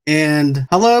And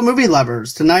hello, movie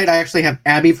lovers. Tonight I actually have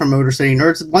Abby from Motor City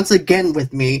Nerds once again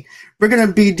with me. We're going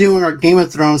to be doing our Game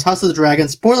of Thrones House of the Dragon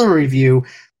spoiler review.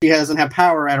 She doesn't have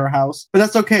power at her house, but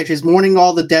that's okay. She's mourning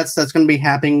all the deaths that's going to be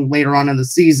happening later on in the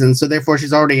season, so therefore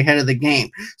she's already ahead of the game.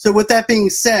 So with that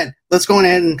being said, let's go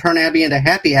ahead and turn Abby into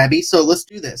Happy Abby, so let's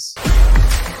do this.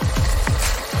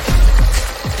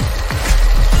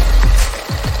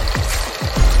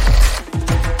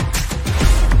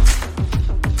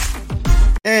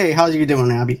 Hey, how's you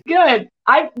doing, Abby? Good.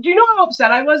 Do you know how upset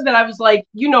I was that I was like,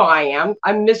 I am.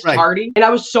 I'm Miss Tardy. And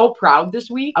I was so proud this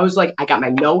week. I was like, I got my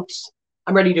notes.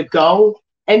 I'm ready to go.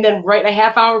 And then right a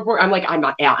half hour before, I'm like,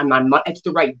 it's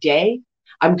the right day.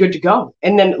 I'm good to go.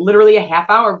 And then literally a half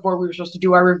hour before we were supposed to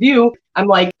do our review, I'm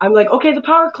like, okay, the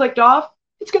power clicked off.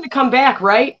 It's going to come back,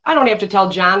 right? I don't have to tell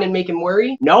John and make him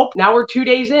worry. Nope. Now we're 2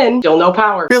 days in, still no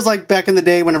power. Feels like back in the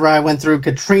day whenever I went through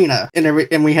Katrina and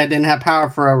we didn't have power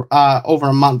for over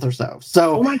a month or so.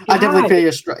 So I definitely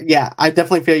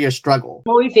feel your struggle.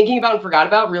 Totally thinking about and forgot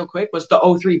about real quick was the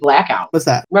 03 blackout. What's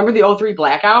that? Remember the 03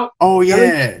 blackout? Oh,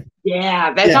 yeah.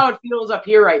 Yeah, that's how it feels up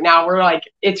here right now. We're like,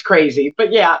 it's crazy.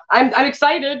 But yeah, I'm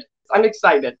excited. I'm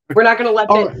excited. We're not going to let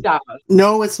that stop us.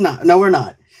 No, it's not. No, we're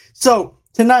not. So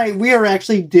tonight, we are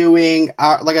actually doing,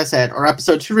 like I said, our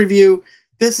episode 2 review.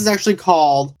 This is actually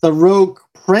called The Rogue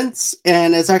Prince,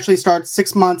 and it actually starts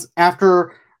 6 months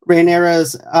after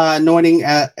Rhaenyra's anointing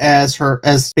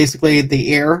as basically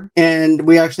the heir. And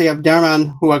we actually have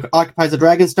Daemon, who occupies the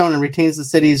Dragonstone and retains the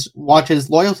city's watch's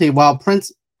loyalty, while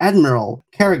Prince Admiral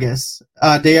Carragus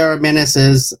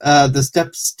manaces the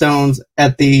stepstones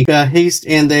at the Behest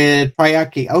and the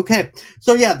Triarchy. Okay,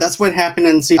 so yeah, that's what happened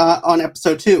on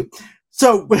episode 2.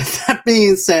 So, with that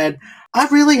being said, I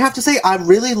really have to say, I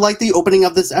really like the opening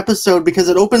of this episode because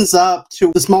it opens up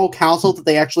to the small council that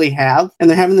they actually have, and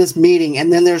they're having this meeting,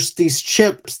 and then there's these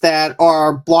chips that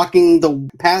are blocking the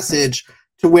passage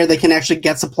to where they can actually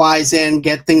get supplies in,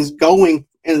 get things going,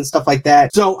 and stuff like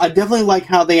that. So, I definitely like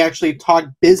how they actually talk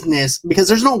business because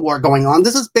there's no war going on.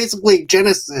 This is basically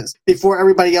Genesis before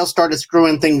everybody else started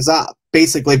screwing things up.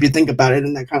 Basically, if you think about it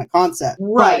in that kind of concept.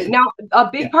 Right. Now,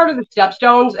 a big part of the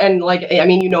stepstones, and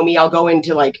you know me, I'll go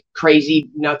into crazy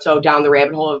nutso down the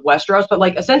rabbit hole of Westeros,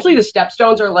 but essentially the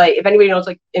stepstones are if anybody knows,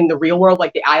 in the real world,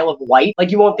 the Isle of Wight,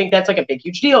 you won't think that's a big,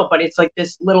 huge deal, but it's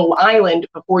this little island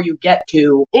before you get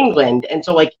to England. And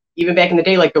so even back in the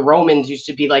day, the Romans used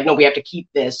to be no, we have to keep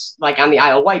this on the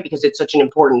Isle of Wight because it's such an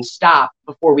important stop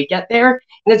before we get there.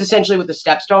 And that's essentially what the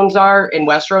stepstones are in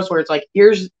Westeros, where it's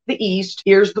here's the East,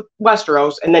 here's the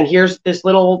Westeros, and then here's this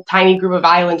little tiny group of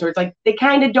islands where it's they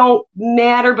kind of don't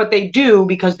matter, but they do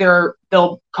because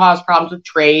they'll cause problems with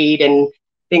trade and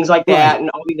things like that, and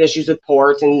all these issues with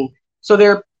ports. And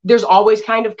so there's always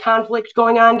kind of conflict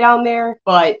going on down there.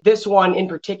 But this one in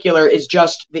particular is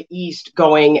just the East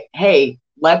going, hey,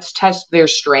 let's test their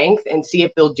strength and see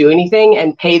if they'll do anything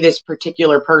and pay this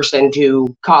particular person to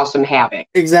cause some havoc.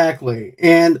 Exactly.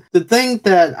 And the thing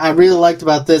that I really liked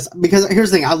about this, because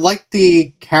here's the thing, I like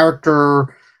the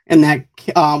character in that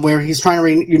where he's trying to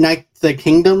reunite the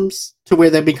kingdoms to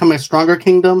where they become a stronger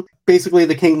kingdom. Basically,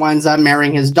 the king winds up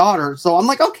marrying his daughter. So I'm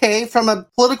okay, from a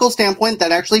political standpoint,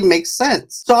 that actually makes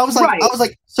sense. So I was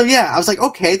like,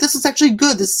 okay, this is actually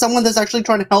good. This is someone that's actually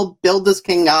trying to help build this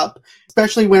king up,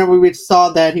 especially whenever we saw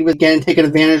that he was getting taken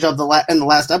advantage of in the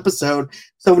last episode.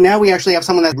 So now we actually have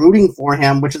someone that's rooting for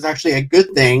him, which is actually a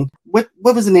good thing. What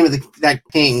was the name of that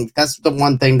king? That's the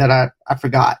one thing that I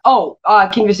forgot. Oh,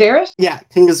 King Viserys? Yeah,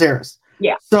 King Viserys.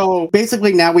 Yeah. So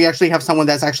basically now we actually have someone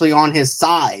that's actually on his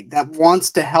side that wants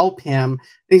to help him. And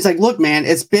he's like, look, man,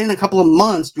 it's been a couple of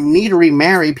months. You need to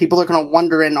remarry. People are going to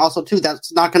wonder. And also, too,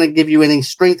 that's not going to give you any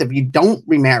strength if you don't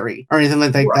remarry or anything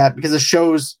like that because it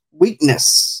shows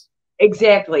weakness.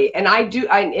 Exactly. And I do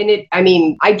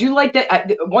like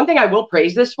that. One thing I will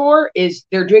praise this for is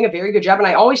they're doing a very good job. And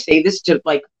I always say this to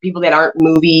people that aren't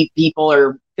movie people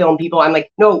or film people. I'm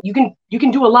like, no, you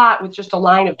can do a lot with just a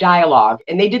line of dialogue.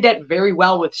 And they did that very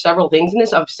well with several things in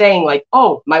this of saying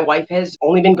oh, my wife has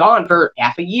only been gone for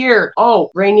half a year. Oh,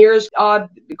 Rhaenyra's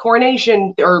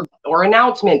coronation or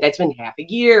announcement, that's been half a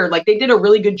year. They did a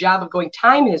really good job of going,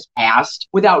 time has passed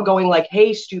without going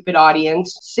hey, stupid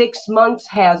audience, 6 months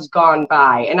has gone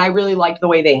by. And I really liked the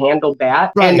way they handled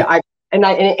that. Right. And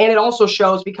it also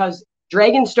shows because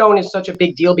Dragonstone is such a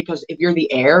big deal because if you're the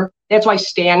heir, that's why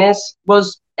Stannis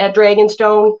was at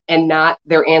Dragonstone and not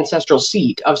their ancestral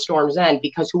seat of Storm's End,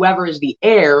 because whoever is the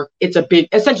heir, it's a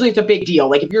big deal.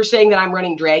 Like if you're saying that I'm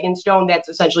running Dragonstone, that's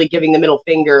essentially giving the middle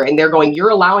finger, and they're going,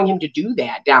 you're allowing him to do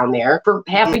that down there for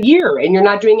half a year and you're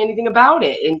not doing anything about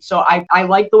it. And so I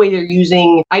like the way they're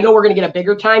using, I know we're going to get a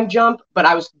bigger time jump, but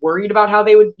I was worried about how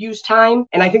they would use time,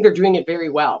 and I think they're doing it very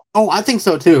well. Oh, I think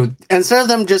so too. Instead of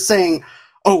them just saying,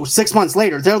 6 months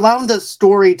later, they're allowing the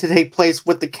story to take place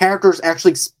with the characters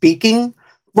actually speaking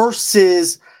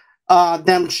versus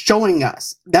them showing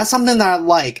us. That's something that I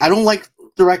like. I don't like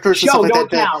directors and stuff like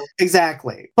that.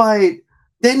 Exactly. But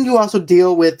then you also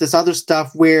deal with this other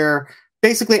stuff where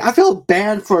basically I feel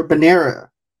bad for Rhaenyra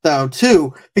though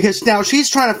too, because now she's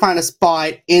trying to find a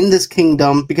spot in this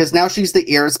kingdom because now she's the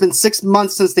heir. It's been 6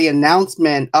 months since the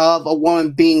announcement of a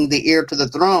woman being the heir to the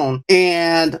throne,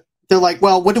 and they're like,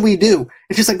 well, what do we do?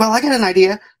 And she's like, well, I got an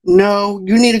idea. No,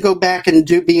 you need to go back and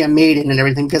be a maiden and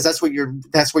everything because that's where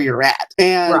you're at.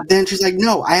 And then she's like,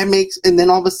 no, and then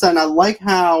all of a sudden I like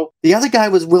how the other guy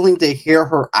was willing to hear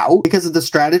her out because of the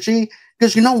strategy,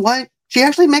 because you know what? She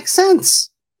actually makes sense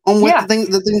on what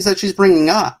the things that she's bringing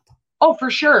up. Oh, for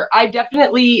sure. I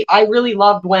really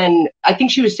loved when, I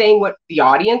think she was saying what the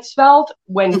audience felt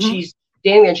when she's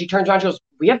standing there and she turns around and she goes,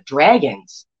 we have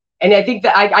dragons. And I think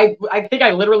that I think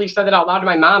I literally said that out loud to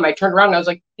my mom. I turned around and I was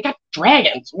like, they got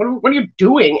dragons. What are you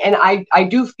doing? And I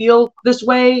do feel this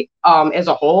way as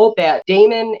a whole, that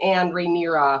Daemon and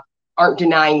Rhaenyra aren't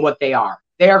denying what they are.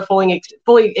 They are fully,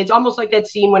 it's almost like that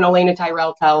scene when Olenna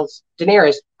Tyrell tells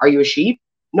Daenerys, are you a sheep?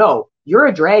 No, you're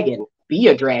a dragon. Be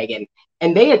a dragon.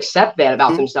 And they accept that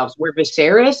about themselves, where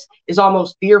Viserys is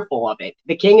almost fearful of it.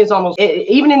 The king is almost,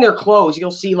 even in their clothes, you'll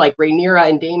see like Rhaenyra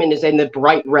and Daemon is in the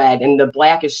bright red and the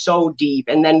black is so deep.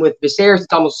 And then with Viserys,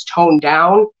 it's almost toned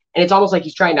down. And it's almost like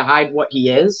he's trying to hide what he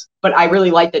is. But I really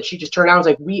like that she just turned out and was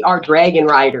like, we are dragon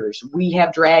riders. We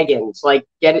have dragons. Like,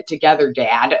 get it together,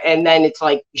 Dad. And then it's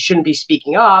like, you shouldn't be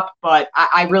speaking up. But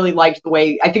I really liked the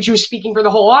way, I think she was speaking for the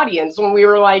whole audience when we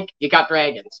were like, you got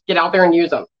dragons. Get out there and use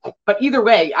them. But either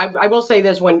way, I will say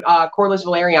this, when Corlys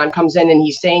Velaryon comes in and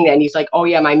he's saying that, and he's like, oh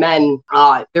yeah, my men,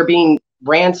 they're being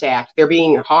ransacked. They're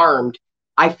being harmed.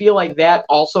 I feel like that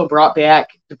also brought back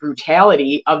the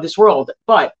brutality of this world.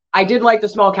 But I did like the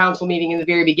small council meeting in the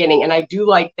very beginning, and I do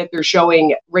like that they're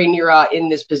showing Rhaenyra in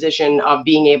this position of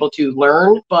being able to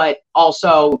learn, but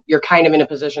also you're kind of in a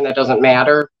position that doesn't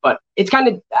matter. But it's kind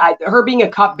of, her being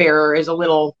a cupbearer is a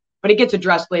little, but it gets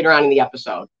addressed later on in the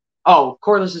episode. Oh,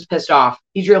 Corlys is pissed off.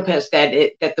 He's real pissed that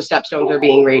the Stepstones are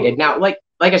being raided. Now, like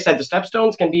I said, the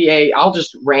Stepstones can be I'll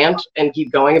just rant and keep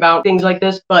going about things like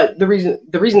this, but the reason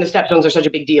the Stepstones are such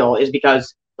a big deal is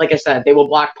because, like I said, they will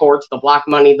block ports, they'll block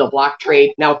money, they'll block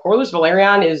trade. Now, Corlys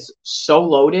Velaryon is so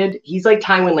loaded. He's like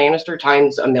Tywin Lannister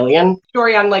times a million.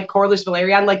 Story on like Corlys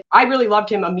Velaryon, like I really loved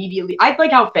him immediately. I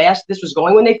like how fast this was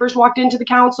going when they first walked into the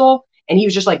council. And he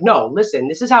was just like, no, listen,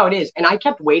 this is how it is. And I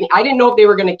kept waiting. I didn't know if they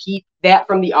were going to keep that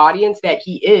from the audience, that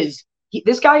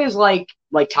this guy is like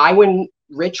Tywin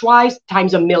rich-wise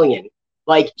times a million.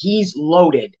 Like, he's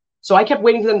loaded. So I kept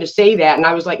waiting for them to say that. And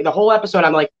I was like, the whole episode,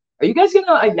 I'm like, are you guys going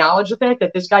to acknowledge the fact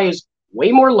that this guy is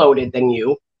way more loaded than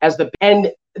you?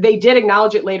 And they did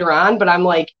acknowledge it later on, but I'm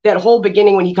like, that whole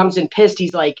beginning when he comes in pissed,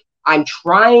 he's like, I'm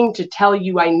trying to tell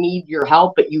you I need your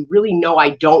help, but you really know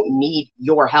I don't need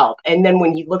your help. And then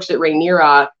when he looks at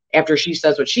Rhaenyra after she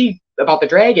says about the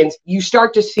dragons, you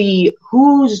start to see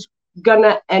who's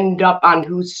gonna end up on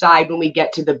whose side when we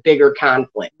get to the bigger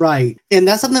conflict. Right. And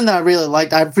that's something that I really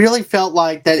liked. I really felt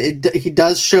like that he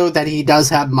does show that he does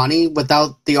have money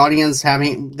without the audience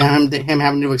having him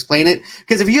having to explain it.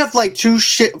 Because if you have like two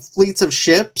fleets of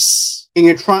ships and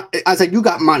you're trying, I said, you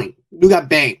got money. You got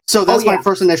bank. So that's my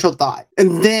first initial thought.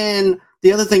 And then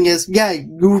the other thing is,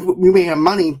 you may have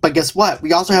money, but guess what?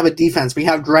 We also have a defense. We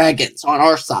have dragons on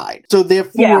our side. So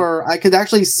therefore, I could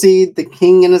actually see the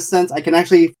king in a sense. I can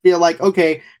actually feel like,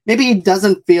 okay, maybe he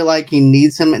doesn't feel like he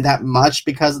needs him that much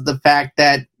because of the fact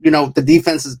that, the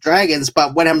defense is dragons,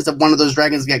 but what happens if one of those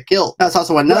dragons get killed? That's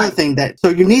also another thing so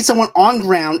you need someone on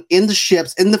ground, in the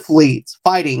ships, in the fleets,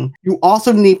 fighting. You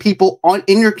also need people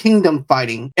in your kingdom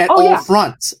fighting at all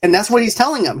fronts. And that's what he's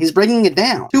telling them. He's breaking it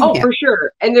down to him. For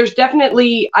sure. And there's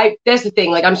definitely, that's the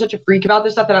thing, like, I'm such a freak about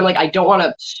this stuff that I'm like, I don't want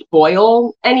to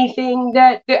spoil anything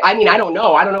I don't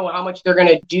know. I don't know how much they're going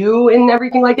to do and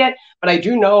everything like that. But I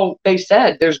do know they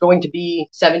said there's going to be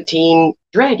 17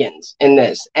 dragons in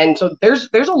this. And so there's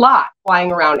a lot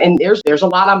flying around, and there's a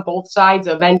lot on both sides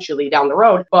eventually down the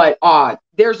road. But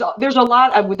there's a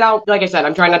lot without, like I said,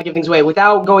 I'm trying not to give things away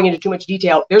without going into too much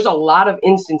detail. There's a lot of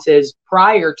instances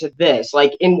prior to this,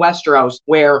 like in Westeros,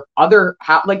 where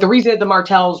like the reason that the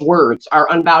Martells' words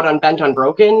are unbowed, unbent,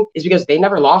 unbroken is because they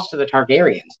never lost to the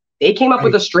Targaryens. They came up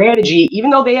with a strategy,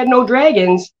 even though they had no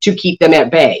dragons, to keep them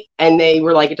at bay. And they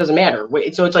were like, it doesn't matter.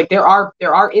 So it's like there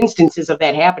are instances of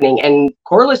that happening. And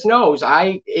Corlys knows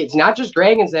it's not just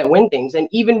dragons that win things. And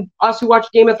even us who watch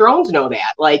Game of Thrones know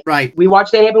that. Like, we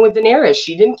watched that happen with Daenerys.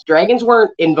 Dragons weren't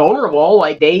invulnerable.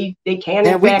 Like they can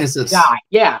in fact die.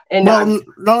 Yeah. And not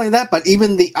only that, but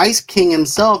even the Ice King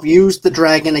himself used the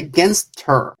dragon against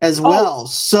her as well.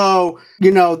 So,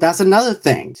 that's another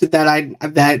thing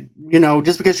that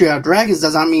just because you have dragons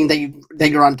does not mean that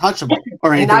you're untouchable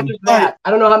or anything. And not just that.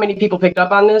 I don't know how many people picked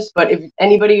up on this, but if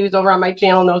anybody who's over on my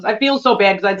channel knows, I feel so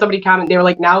bad because I had somebody comment. They were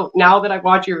like, now that I've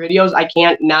watched your videos, I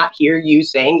can't not hear you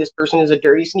saying this person is a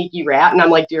dirty, sneaky rat. And I'm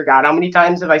like, dear God, how many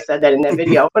times have I said that in that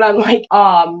video? But I'm like,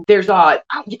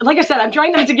 like I said, I'm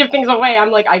trying not to give things away.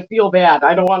 I'm like, I feel bad.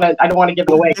 I don't want to give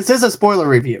them away. This is a spoiler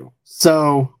review.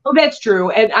 So that's true.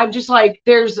 And I'm just like,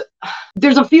 there's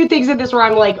a few things in this where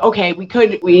I'm like, okay, we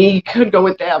could go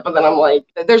with that, but then I'm like,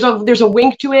 there's a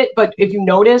wink to it. But if you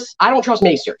notice, I don't trust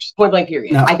Maesters, point blank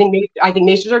period. No. I think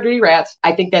Maesters are dirty rats.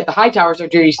 I think that the Hightowers are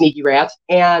dirty, sneaky rats.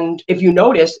 And if you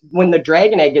notice, when the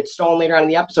dragon egg gets stolen later on in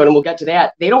the episode, and we'll get to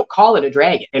that, they don't call it a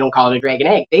dragon. They don't call it a dragon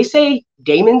egg. They say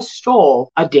Daemon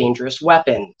stole a dangerous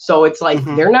weapon. So it's like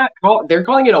they're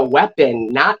calling it a weapon,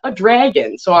 not a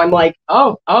dragon. So I'm like,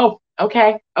 oh,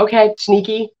 okay,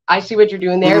 sneaky. I see what you're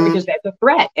doing there because that's a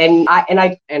threat, and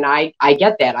I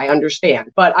get that. I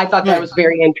understand, but I thought that was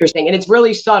very interesting, and it's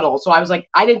really subtle. So I was like,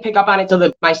 I didn't pick up on it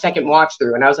till my second watch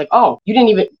through, and I was like, oh, you didn't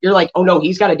even. You're like, oh no,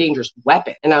 he's got a dangerous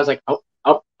weapon, and I was like, oh.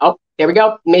 There we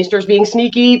go. Maesters being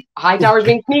sneaky, Hightowers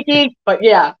being sneaky, but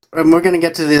yeah. And we're going to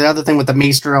get to the other thing with the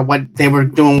Maester of what they were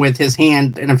doing with his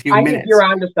hand in a few minutes. I think you're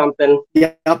onto something.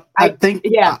 Yep. I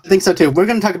think so too. We're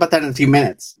going to talk about that in a few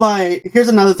minutes. But here's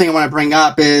another thing I want to bring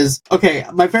up is,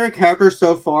 my favorite character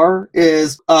so far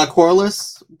is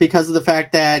Corlys, because of the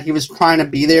fact that he was trying to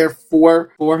be there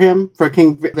for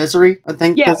King Viserys. I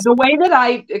think. Yeah, the way that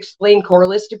I explain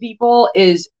Corlys to people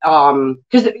is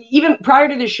because even prior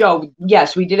to the show,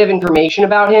 yes, we did have information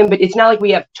about him, but it's not like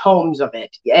we have tomes of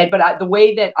it. But the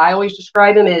way that I always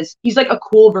describe him is he's like a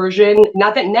cool version.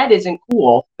 Not that Ned isn't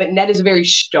cool, but Ned is very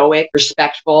stoic,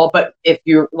 respectful. But if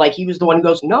you're like, he was the one who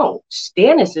goes, no,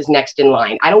 Stannis is next in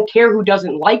line. I don't care who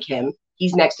doesn't like him.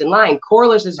 He's next in line.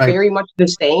 Corlys is very much the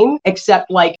same,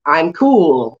 except like I'm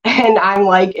cool. And I'm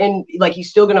like, and like, he's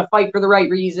still going to fight for the right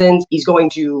reasons. He's going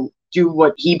to do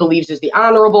what he believes is the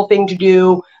honorable thing to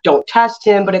do. Don't test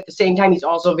him, but at the same time, he's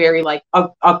also very like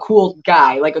a cool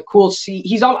guy, like a cool.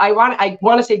 I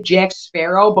want to say Jack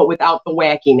Sparrow, but without the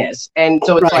wackiness. And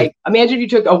so it's like, imagine if you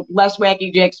took a less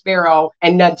wacky Jack Sparrow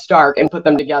and Ned Stark and put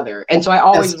them together. And so I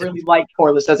always really liked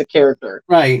Corlys as a character.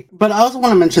 Right, but I also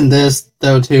want to mention this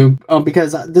though too,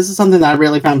 because this is something that I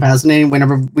really found fascinating.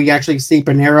 Whenever we actually see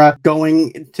Rhaenyra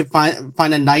going to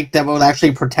find a knight that will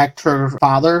actually protect her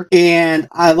father, and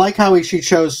I like how she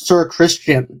chose Sir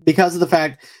Christian because of the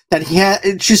fact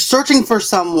that she's searching for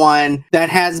someone that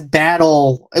has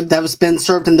been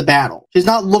served in the battle. She's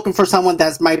not looking for someone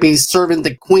that might be serving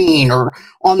the queen or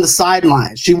on the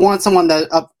sidelines. She wants someone that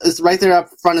is right there up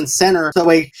front and center, so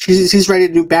she's ready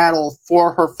to do battle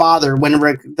for her father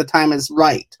whenever the time is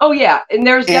right. Oh yeah, and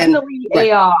there's definitely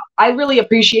I really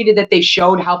appreciated that they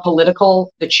showed how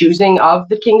political the choosing of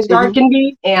the Kingsguard can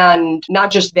be, and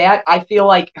not just that. I feel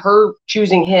like her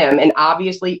choosing him, and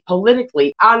obviously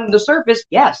politically on the surface,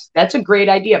 yes. That's a great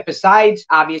idea. Besides,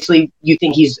 obviously, you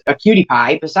think he's a cutie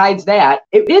pie. Besides that,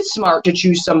 it is smart to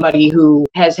choose somebody who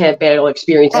has had battle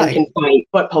experience and can fight.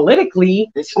 But politically,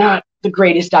 it's not the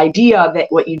greatest idea that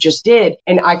what you just did.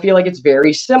 And I feel like it's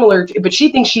very similar but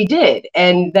she thinks she did.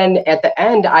 And then at the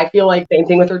end, I feel like same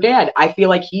thing with her dad. I feel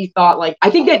like he thought I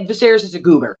think that Viserys is a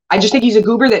goober. I just think he's a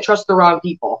goober that trusts the wrong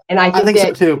people. And I think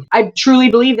that so too. I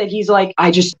truly believe that he's like, I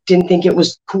just didn't think it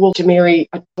was cool to marry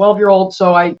a 12-year-old.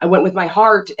 So I went with my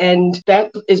heart, and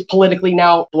that is politically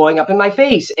now blowing up in my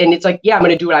face. And it's like, yeah, I'm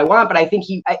going to do what I want. But I think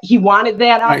he wanted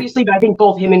that, obviously. But I think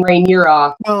both him and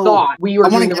Rhaenyra thought we were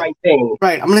doing the right thing.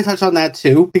 Right. I'm going to touch on on that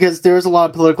too, because there's a lot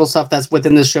of political stuff that's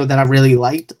within this show that I really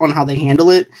liked on how they handle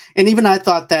it. And even I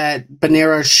thought that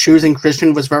Rhaenyra choosing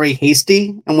Christian was very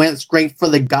hasty and went straight for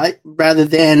the gut rather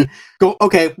than go,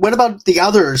 okay, what about the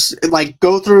others? Like,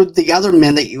 go through the other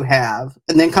men that you have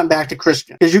and then come back to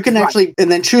Christian. Because you can actually,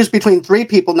 and then choose between 3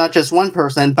 people, not just one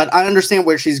person. But I understand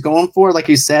where she's going for, like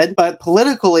you said. But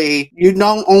politically, you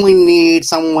don't only need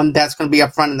someone that's going to be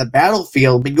up front in the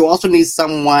battlefield, but you also need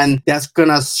someone that's going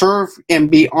to serve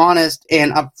and be honest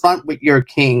and upfront with your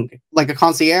king, like a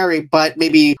concierge, but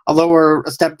maybe a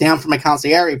step down from a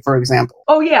concierge, for example.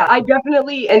 Oh yeah, I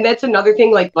definitely, and that's another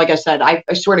thing, like I said, I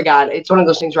swear to God, it's one of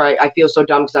those things where I feel so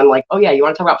dumb because I'm like, oh yeah, you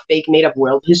want to talk about fake made up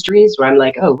world histories? Where I'm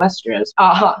like, oh, Westeros.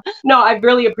 No, I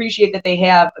really appreciate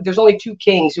that there's only 2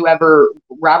 kings who ever,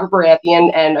 Robert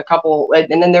Baratheon and a couple,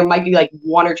 and then there might be like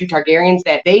 1 or 2 Targaryens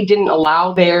that they didn't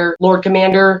allow their Lord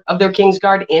Commander of their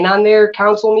Kingsguard in on their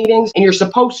council meetings, and you're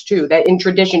supposed to, that in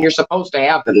tradition, you're supposed to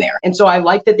have them there. And so I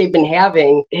like that they've been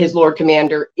having his Lord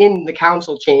Commander in the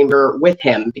council chamber with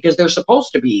him because they're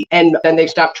supposed to be, and then they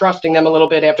stopped trusting them a little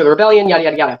bit after the rebellion, yada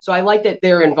yada yada. So I like that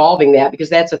they're involving that because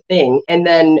that's a thing, and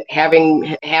then having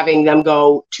them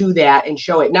go to that and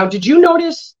show it. Now, did you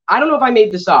notice, I don't know if I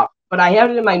made this up, but I had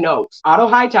it in my notes, Otto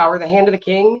Hightower, the Hand of the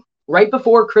King, right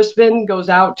before Crispin goes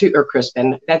out to, or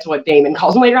Crispin, that's what Daemon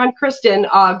calls him later on, Kristen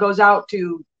goes out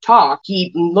to talk,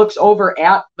 he looks over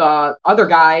at the other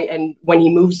guy, and when he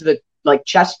moves the like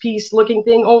chess piece looking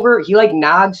thing over, he like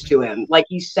nods to him, like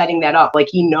he's setting that up, like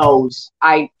he knows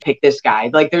I picked this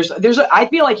guy. Like I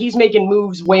feel like he's making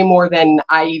moves way more than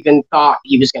I even thought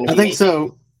he was going to be. I think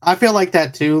so. I feel like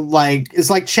that too. Like, it's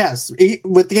like chess.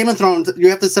 With Game of Thrones, you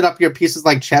have to set up your pieces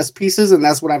like chess pieces, and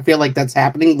that's what I feel like that's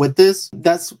happening with this.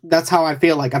 That's how I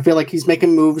feel like. I feel like he's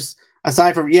making moves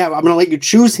aside from, I'm going to let you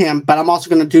choose him, but I'm also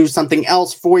going to do something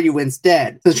else for you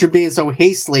instead, since you're being so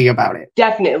hastily about it.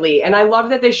 Definitely. And I love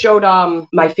that they showed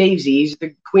my favesies,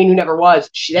 the Queen Who Never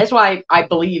Was. That's why I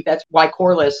believe that's why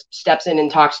Corlys steps in and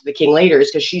talks to the king later,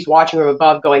 is because she's watching from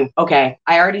above going, okay,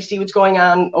 I already see what's going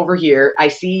on over here. I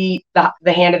see the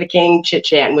Hand of the King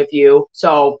chit-chatting with you,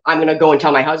 so I'm going to go and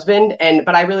tell my husband.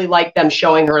 But I really like them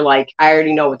showing her, like, I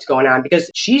already know what's going on,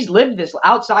 because she's lived this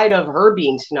outside of her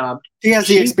being snubbed. She has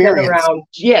the experience.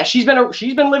 She's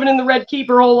been living in the Red Keep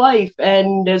her whole life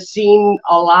and has seen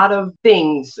a lot of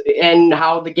things and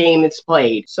how the game is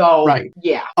played. So,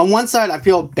 yeah. On one side, I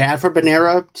feel bad for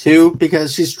Rhaenyra too,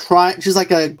 because she's like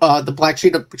the black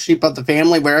sheep of the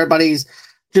family, where everybody's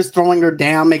just throwing her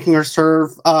down, making her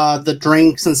serve the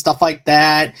drinks and stuff like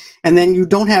that. And then you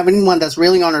don't have anyone that's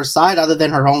really on her side other than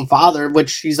her own father,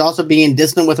 which she's also being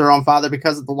distant with her own father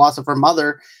because of the loss of her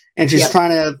mother. And she's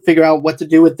trying to figure out what to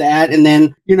do with that. And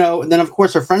then, and then of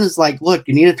course her friend is like, look,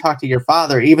 you need to talk to your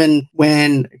father. Even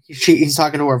when he's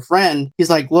talking to her friend, he's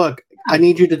like, look, I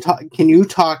need you to talk. Can you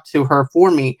talk to her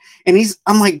for me? And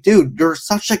I'm like, dude, you're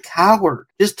such a coward.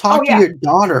 Just talk to your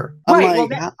daughter. Right.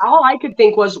 All I could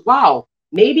think was, wow,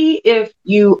 maybe if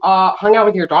you hung out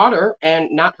with your daughter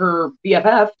and not her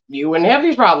BFF, you wouldn't have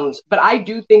these problems. But I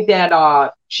do think that I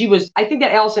think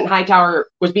that Alicent Hightower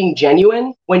was being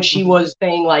genuine when she was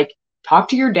saying, like, talk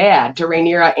to your dad, to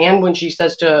Rhaenyra, and when she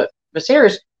says to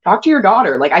Viserys, talk to your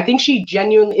daughter. Like, I think she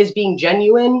genuinely is being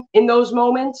genuine in those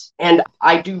moments. And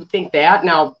I do think that.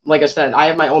 Now, like I said, I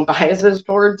have my own biases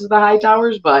towards the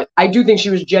Hightowers, but I do think she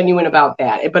was genuine about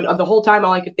that. But the whole time,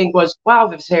 all I could think was, wow,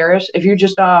 Viserys, if you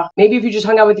just, maybe if you just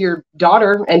hung out with your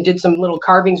daughter and did some little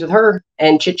carvings with her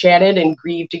and chit-chatted and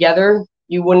grieved together,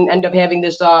 you wouldn't end up having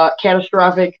this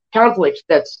catastrophic conflict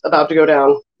that's about to go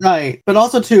down. Right. But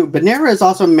also, too, Rhaenyra is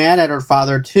also mad at her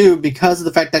father, too, because of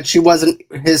the fact that she wasn't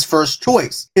his first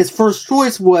choice. His first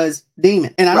choice was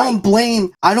Daemon. And I don't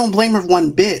blame her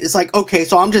one bit. It's like, okay,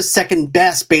 so I'm just second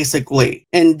best, basically.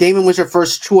 And Daemon was your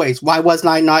first choice. Why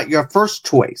wasn't I not your first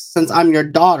choice? Since I'm your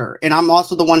daughter. And I'm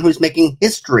also the one who's making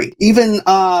history. Even,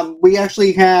 we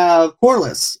actually have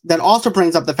Corlys that also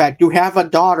brings up the fact you have a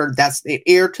daughter that's the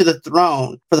heir to the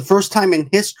throne for the first time in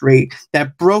history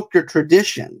that broke your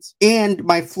traditions. And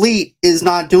my fleet is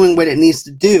not doing what it needs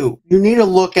to do. You need to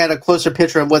look at a closer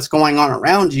picture of what's going on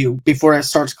around you before it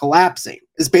starts collapsing.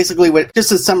 Is basically what, just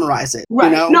to summarize it.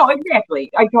 Right. No, exactly.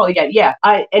 I totally get it. Yeah.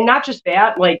 And not just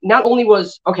that, like, not only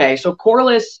was, so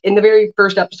Corlys, in the very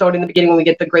first episode, in the beginning, when we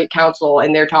get the Great Council,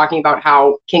 and they're talking about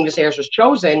how King Viserys was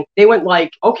chosen, they went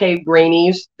like, okay,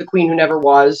 Rhaenys, the Queen Who Never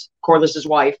Was, Corlys's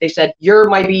wife, they said, you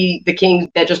might be the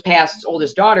king that just passed his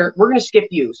oldest daughter. We're going to skip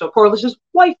you. So Corlys's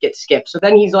wife gets skipped. So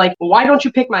then he's like, well, why don't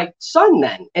you pick my son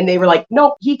then? And they were like,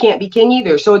 nope, he can't be king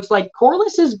either. So it's like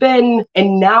Corlys has been,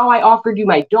 and now I offered you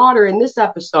my daughter in this episode.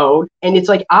 episode. And it's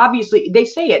like, obviously, they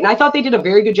say it. And I thought they did a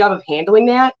very good job of handling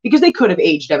that because they could have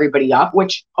aged everybody up,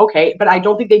 which, okay. But I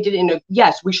don't think they did it in a,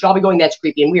 yes, we should all be going, that's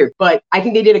creepy and weird. But I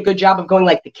think they did a good job of going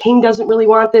like, the king doesn't really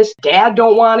want this. Dad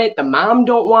don't want it. The mom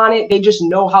don't want it. They just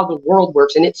know how the world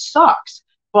works and it sucks.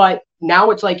 But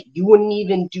now it's like, you wouldn't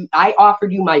even do, I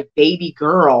offered you my baby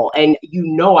girl and you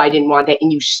know I didn't want that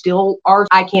and you still are,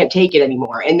 I can't take it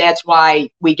anymore. And that's why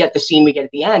we get the scene we get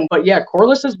at the end. But yeah,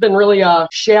 Corlys has been really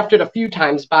shafted a few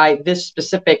times by this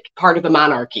specific part of the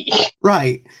monarchy.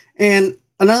 Right. And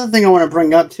another thing I want to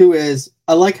bring up too is,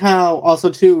 I like how also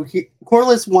too,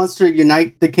 Corlys wants to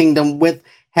unite the kingdom with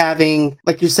having,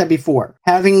 like you said before,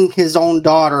 having his own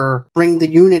daughter bring the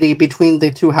unity between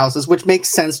the two houses, which makes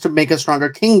sense to make a stronger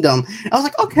kingdom. I was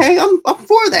like, okay, I'm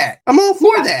for that. I'm all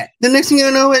for that. The next thing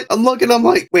you know, I'm looking, I'm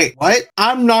like, wait, what?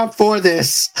 I'm not for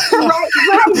this. Right.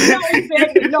 No,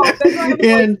 exactly. No, that's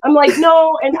why I'm like,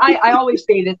 no, and I always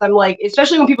say this. I'm like,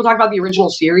 especially when people talk about the original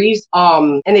series,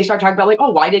 and they start talking about like,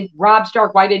 oh, why did Robb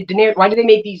Stark, why did Daenerys, why did they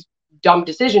make these dumb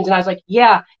decisions? And I was like,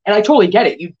 yeah, and I totally get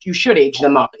it. You should age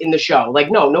them up in the show.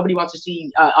 Like, no, nobody wants to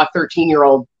see a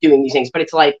 13-year-old doing these things. But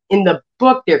it's like, in the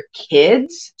book, they're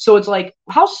kids. So it's like,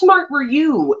 how smart were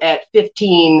you at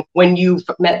 15 when you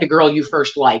met the girl you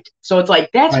first liked? So it's like,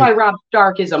 that's why Robb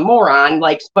Stark is a moron.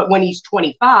 Like, but when he's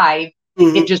 25,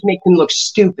 it just makes him look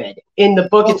stupid. In the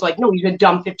book, it's like, no, he's a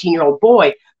dumb 15-year-old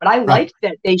boy. But I liked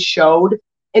that they showed,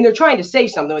 and they're trying to say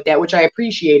something with that, which I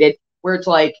appreciated, where it's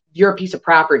like, you're a piece of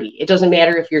property. It doesn't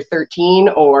matter if you're 13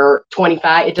 or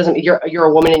 25. It doesn't, you're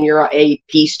a woman and you're a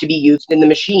piece to be used in the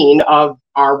machine of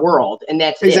our world. And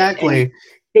that's exactly. And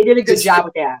they did a good job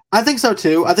with that. I think so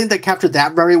too. I think they captured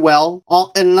that very well.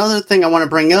 And another thing I want to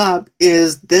bring up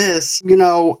is this,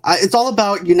 it's all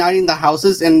about uniting the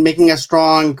houses and making a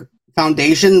strong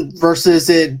foundation versus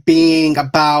it being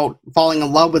about falling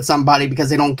in love with somebody because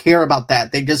they don't care about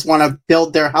that. They just want to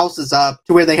build their houses up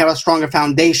to where they have a stronger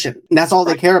foundation. And that's all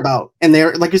they care about. And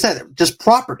they're, like you said, just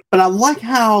property. But I like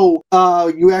how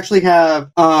you actually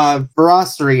have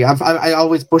Verosri. I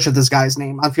always butcher this guy's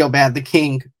name. I feel bad. The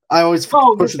king. I always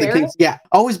butcher the king. Yeah,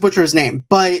 always butcher his name.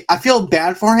 But I feel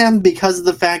bad for him because of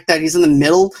the fact that he's in the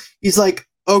middle. He's like,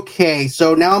 okay,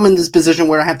 so now I'm in this position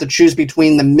where I have to choose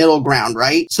between the middle ground,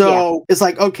 right? So it's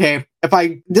like, okay,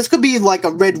 this could be like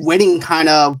a Red Wedding kind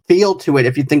of feel to it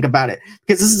if you think about it.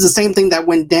 Because this is the same thing that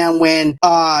went down when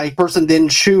a person didn't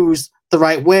choose the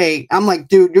right way. I'm like,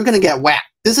 dude, you're going to get whacked.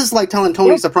 This is like telling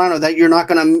Tony Soprano that you're not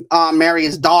going to marry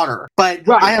his daughter. But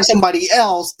I have somebody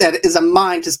else that is a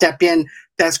mind to step in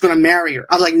that's going to marry her.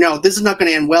 I was like, no, this is not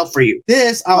going to end well for you.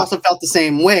 This, I also felt the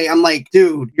same way. I'm like,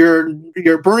 dude,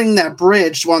 you're burning that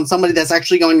bridge on somebody that's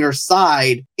actually on your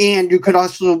side, and you could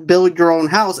also build your own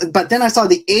house. But then I saw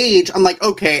the age. I'm like,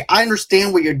 okay, I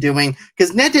understand what you're doing,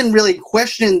 because Ned didn't really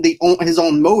question his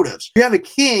own motives. You have a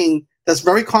king that's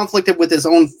very conflicted with his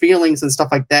own feelings and stuff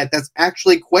like that, that's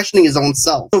actually questioning his own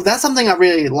self. So that's something I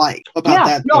really like about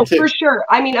that. No, for sure.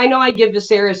 I mean, I know I give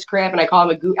Viserys crap and I call him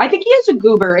a goober. I think he is a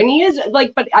goober, and he is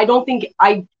like, but I don't think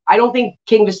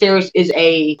King Viserys is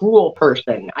a cruel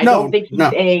person. I don't think he's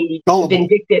a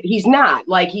vindictive. He's not.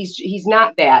 Like, he's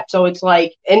not that. So it's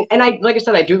like, and I, like I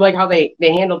said, I do like how they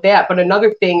handled that. But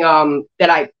another thing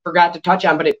that I forgot to touch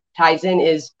on, but it ties in,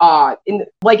 is in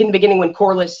the beginning when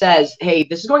Corlys says, hey,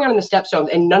 this is going on in the Stepstones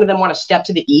and none of them want to step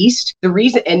to the east. The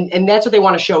reason, and that's what they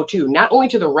want to show too, not only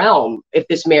to the realm, if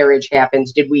this marriage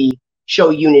happens, did we show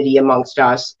unity amongst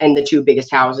us and the two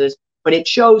biggest houses, but it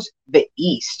shows the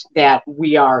East that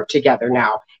we are together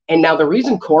now. And now the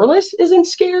reason Corlys isn't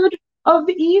scared of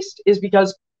the East is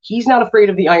because he's not afraid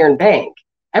of the Iron Bank.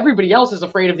 Everybody else is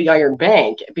afraid of the Iron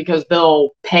Bank because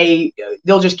they'll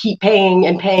just keep paying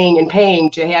and paying and paying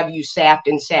to have you sacked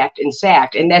and sacked and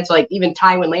sacked. And that's like, even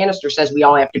Tywin Lannister says we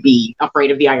all have to be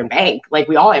afraid of the Iron Bank. Like,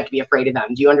 we all have to be afraid of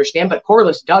them. Do you understand? But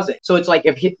Corlys doesn't. So it's like,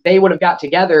 if they would have got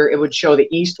together, it would show the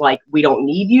East, like, we don't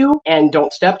need you and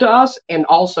don't step to us. And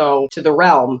also to the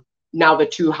realm, now the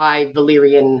two high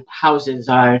Valyrian houses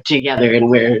are together and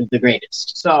we're the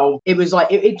greatest. So it was like,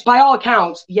 it's by all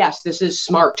accounts, yes, this is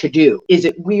smart to do. Is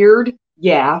it weird?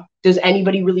 Yeah. Does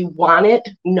anybody really want it?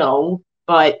 No.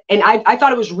 But, and I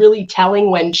thought it was really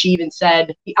telling when she even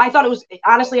said, I thought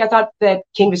that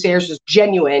King Viserys was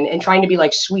genuine and trying to be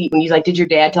like sweet when he's like, did your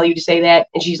dad tell you to say that?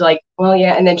 And she's like, well,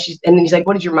 yeah. And then he's like,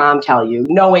 what did your mom tell you?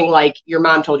 Knowing like your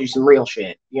mom told you some real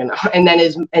shit,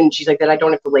 and she's like, that I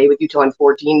don't have to lay with you till I'm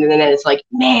 14. And then it's like,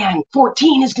 man,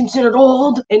 14 is considered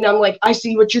old. And I'm like, I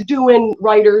see what you're doing,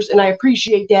 writers. And I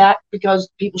appreciate that because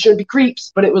people shouldn't be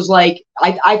creeps. But it was like,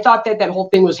 I thought that whole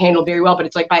thing was handled very well, but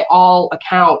it's like, by all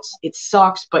accounts, it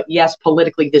sucks. But yes,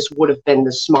 politically, this would have been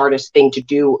the smartest thing to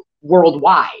do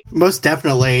worldwide. Most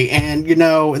definitely. And,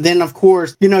 then of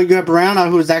course, you have Brianna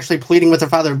who is actually pleading with her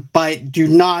father, but do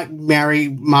not marry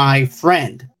my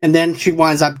friend. And then she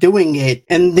winds up doing it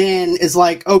and then is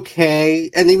like, okay.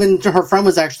 And even her friend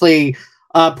was actually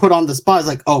put on the spot. It's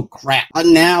like, oh crap.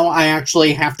 Now I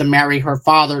actually have to marry her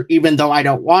father, even though I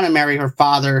don't want to marry her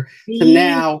father. So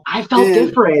now I felt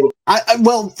different.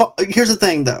 Here's the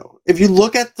thing though. If you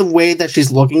look at the way that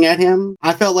she's looking at him,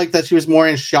 I felt like that she was more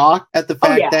in shock at the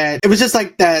fact that it was just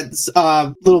like that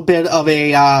little bit of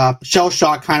a shell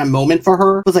shock kind of moment for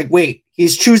her. It was like, wait,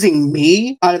 he's choosing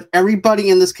me out of everybody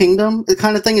in this kingdom? The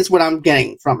kind of thing is what I'm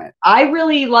getting from it. I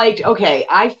really liked,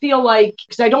 I feel like,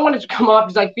 because I don't want it to come off,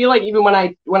 because I feel like even when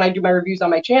I do my reviews on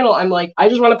my channel, I'm like, I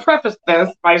just want to preface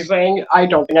this by saying I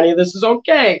don't think any of this is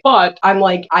okay. But I'm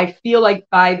like, I feel like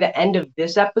by the end of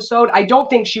this episode, I don't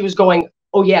think she was going,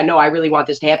 oh yeah, no, I really want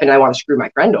this to happen. I want to screw my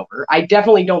friend over. I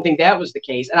definitely don't think that was the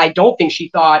case. And I don't think she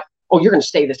thought, oh, you're going to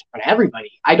say this in front of everybody.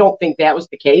 I don't think that was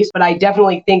the case, but I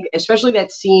definitely think, especially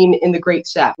that scene in The Great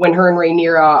Sept when her and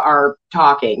Rhaenyra are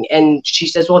talking and she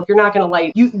says, well, if you're not going to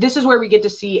like you, this is where we get to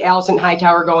see Alicent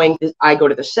Hightower going, I go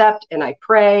to the Sept and I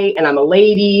pray and I'm a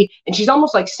lady. And she's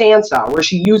almost like Sansa, where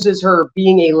she uses her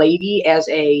being a lady as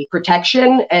a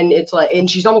protection. And it's like,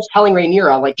 and she's almost telling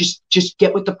Rhaenyra, like, just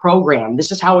get with the program. This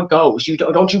is how it goes.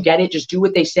 Don't you get it? Just do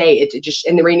what they say. It just,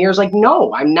 and the Rhaenyra's like,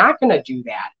 no, I'm not going to do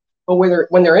that. But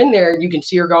when they're in there, you can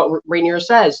see her go. Rhaenyra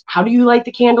says, how do you light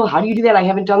the candle? How do you do that? I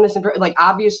haven't done this. Like,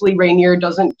 obviously, Rhaenyra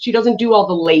doesn't do all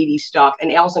the lady stuff,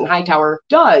 and Alicent Hightower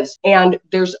does. And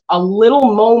there's a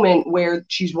little moment where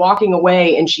she's walking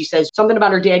away, and she says something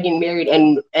about her dad getting married,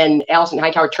 and Alicent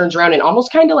Hightower turns around and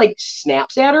almost kind of like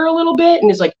snaps at her a little bit,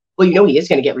 and is like, well, he is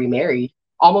going to get remarried.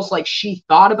 Almost like she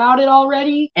thought about it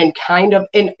already, and kind of,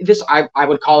 and this, I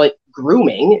would call it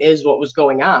grooming, is what was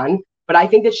going on. But I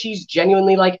think that she's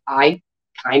genuinely like, I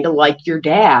kind of like your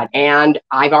dad. And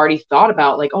I've already thought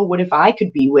about like, oh, what if I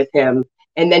could be with him?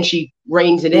 And then she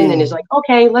reins it in and is like,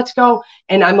 okay, let's go.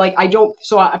 And I'm like,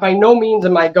 so by no means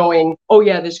am I going, oh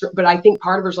yeah, but I think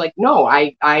part of her's like, no,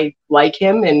 I like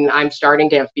him and I'm starting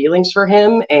to have feelings for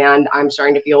him and I'm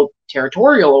starting to feel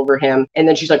territorial over him. And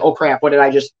then she's like, oh crap, what did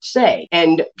I just say?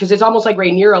 And because it's almost like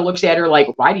Rhaenyra looks at her like,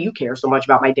 why do you care so much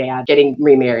about my dad getting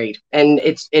remarried? And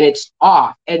it's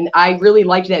off. And I really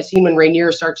liked that scene when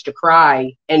Rhaenyra starts to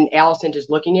cry and Alicent is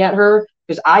looking at her,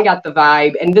 because I got the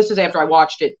vibe, and this is after I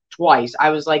watched it twice.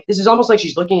 I was like, this is almost like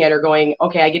she's looking at her going,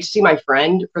 okay, I get to see my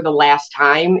friend for the last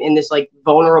time in this like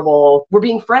vulnerable, we're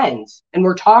being friends and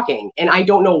we're talking and I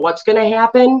don't know what's going to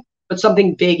happen, but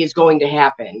something big is going to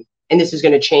happen and this is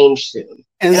going to change soon.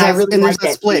 And there's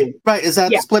that split, scene. Right? Is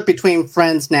that split between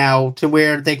friends now to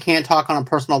where they can't talk on a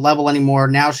personal level anymore?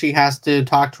 Now she has to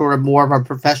talk to her at more of a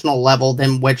professional level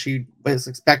than what she was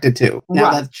expected to.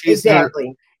 Now that she's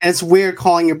exactly. And it's weird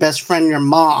calling your best friend your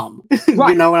mom.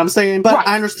 Right. You know what I'm saying? But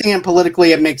I understand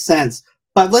politically it makes sense.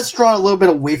 But let's draw a little bit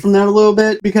away from that a little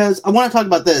bit, because I want to talk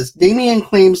about this. Damian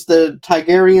claims the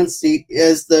Targaryen seat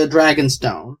is the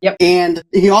Dragonstone. Yep. And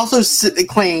he also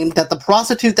claimed that the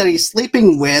prostitute that he's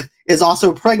sleeping with is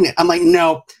also pregnant. I'm like,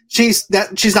 no, she's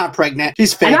not pregnant.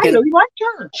 She's faking. And I really liked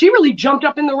her. She really jumped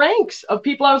up in the ranks of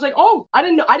people. I was like, oh, I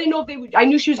didn't know if they would. I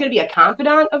knew she was going to be a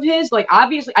confidant of his. Like,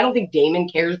 obviously, I don't think Daemon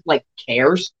cares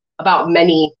about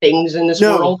many things in this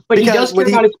world, but he does care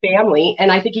about his family,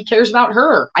 and I think he cares about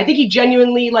her. I think he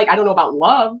genuinely, like, I don't know about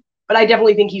love, but I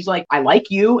definitely think he's like, I like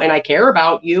you and I care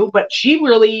about you. But she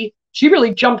really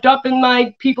jumped up in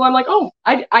my people. I'm like, oh,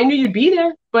 I knew you'd be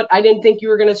there, but I didn't think you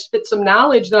were going to spit some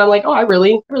knowledge that I'm like, oh, I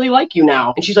really like you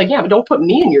now. And she's like, yeah, but don't put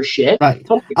me in your shit. Right.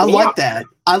 I like that.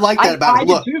 I like that about it.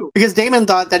 Look, because Daemon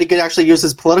thought that he could actually use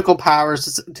his political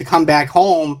powers to come back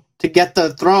home to get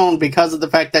the throne because of the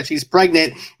fact that she's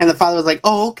pregnant. And the father was like,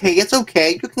 oh, okay, it's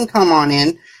okay. You can come on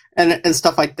in and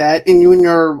stuff like that. And you and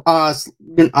your,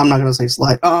 I'm not going to say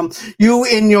slut. You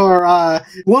and your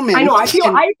woman. I know. I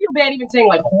feel bad even saying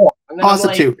like whore.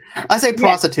 Prostitute. Like, I say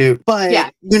prostitute, but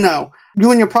you know, you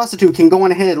and your prostitute can go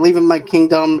on ahead, leave in my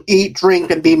kingdom, eat,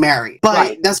 drink, and be married.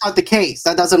 But that's not the case.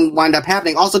 That doesn't wind up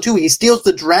happening. Also, too, he steals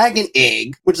the dragon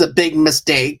egg, which is a big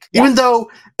mistake. Yes. Even though,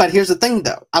 but here's the thing,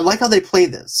 though. I like how they play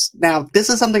this. Now, this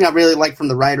is something I really like from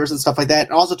the writers and stuff like that.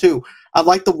 And also, too, I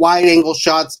like the wide-angle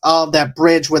shots of that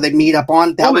bridge where they meet up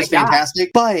on. That was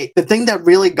fantastic. But the thing that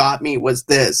really got me was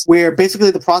this, where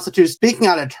basically the prostitute is speaking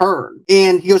out of turn.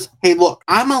 And he goes, hey, look,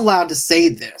 I'm allowed to say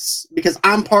this because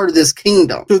I'm part of this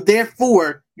kingdom. So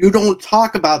therefore, you don't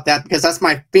talk about that because that's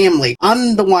my family.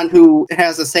 I'm the one who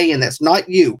has a say in this, not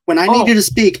you. When I need you to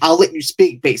speak, I'll let you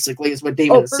speak, basically, is what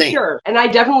Damon is saying. Sure. And I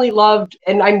definitely loved,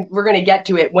 and we're going to get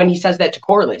to it when he says that to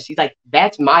Corliss. He's like,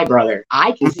 that's my brother.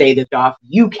 I can say this stuff.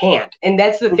 You can't. And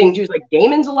that's the thing, too. Is like,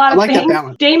 Damon's a lot of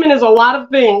things. Damon is a lot of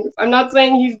things. I'm not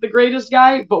saying he's the greatest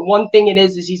guy, but one thing it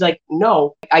is he's like,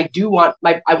 no, I want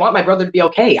my brother to be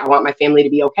okay. I want my family to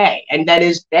be okay. And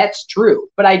that's true.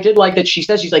 But I did like that she's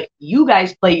like, you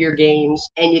guys play your games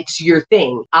and it's your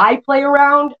thing. I play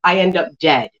around, I end up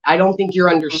dead. I don't think you're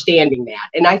understanding that.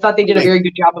 And I thought they did a very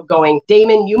good job of going,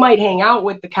 Damon, you might hang out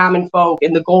with the common folk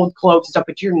and the gold cloaks and stuff,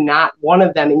 but you're not one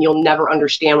of them and you'll never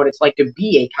understand what it's like to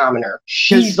be a commoner.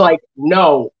 She's like,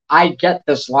 no, I get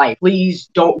this life. Please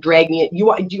don't drag me. Do you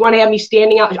want to have me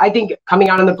standing out? I think coming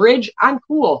out on the bridge, I'm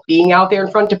cool. Being out there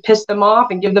in front to piss them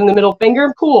off and give them the middle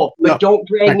finger, cool. But don't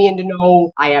drag me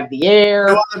into I have the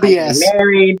heir, I'm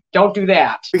married. Don't do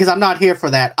that. Because I'm not here for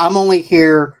that. I'm only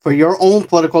here for your own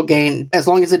political gain, as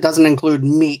long as it doesn't include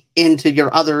me into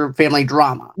your other family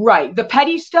drama. Right. The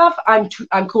petty stuff, I'm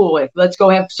cool with. Let's go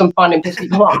have some fun and piss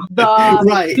people off.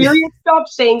 The serious stuff,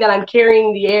 saying that I'm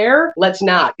carrying the heir, let's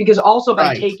not. Because also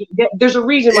by taking, there's a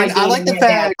reason why. I like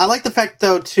the fact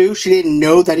though too, she didn't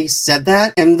know that he said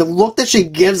that, and the look that she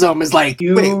gives him is like,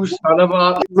 you son of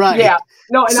a. Right. Yeah.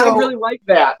 No, and I really like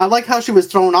that. I like how she was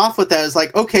thrown off with that. It's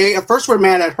like, okay, at first we're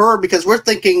mad at her because we're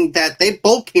thinking that they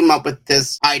both came up with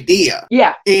this idea.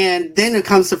 Yeah. And then it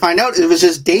comes to find out it was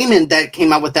just Damon that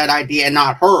came up with that idea and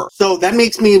not her. So that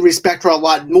makes me respect her a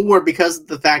lot more because of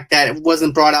the fact that it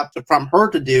wasn't brought up from her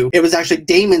to do. It was actually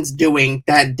Damon's doing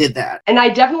that did that. And I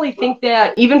definitely think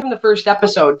that even from the first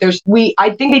episode, I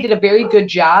think they did a very good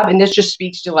job, and this just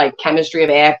speaks to like chemistry of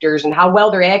actors and how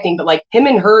well they're acting, but like him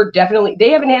and her definitely,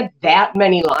 they haven't had that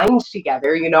many lines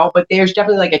together, but there's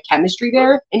definitely like a chemistry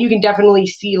there, and you can definitely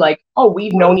see like, oh,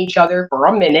 we've known each other for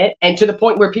a minute, and to the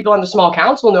point where people on the small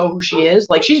council know who she is.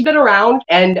 Like, she's been around,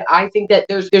 and I think that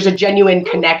there's a genuine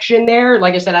connection there.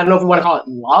 Like I said, I don't know if we want to call it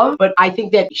love, but I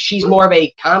think that she's more of a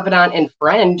confidant and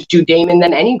friend to Damon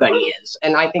than anybody is,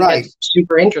 and I think that's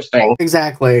super interesting.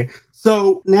 Exactly.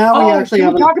 So now we actually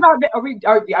can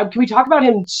we talk about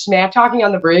him smack talking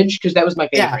on the bridge? Because that was my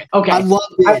favorite. Yeah, okay. I love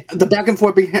it. The back and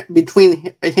forth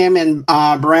between him and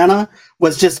Brianna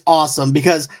was just awesome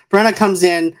because Brianna comes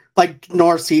in like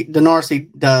Denarcy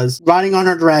does, riding on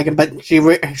her dragon, but she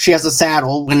has a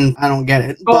saddle when I don't get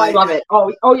it. Oh, I love it.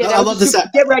 Oh yeah. I love the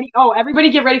saddle. Get ready. Oh, everybody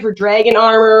get ready for dragon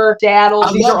armor,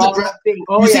 saddles. These are all things.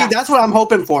 Oh, see, that's what I'm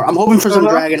hoping for. I'm hoping for some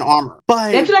dragon armor.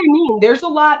 But that's what I mean. There's a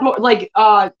lot more. Like,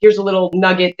 here's a little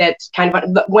nugget that's kind of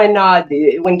fun. When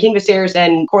King Viserys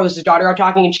and Corlys' daughter are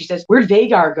talking, and she says, "Where'd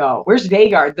Vhagar go? Where's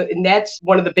Vhagar?" And that's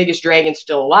one of the biggest dragons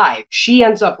still alive. She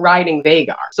ends up riding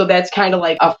Vhagar, so that's kind of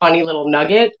like a funny little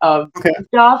nugget of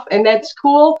stuff, and that's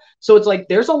cool. So it's like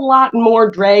there's a lot more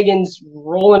dragons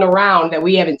rolling around that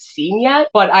we haven't seen yet.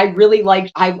 But I really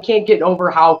I can't get over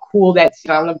how cool that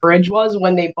scene on the bridge was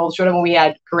when they both showed up, when we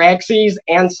had Caraxes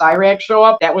and Cyrax show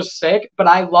up. That was sick. But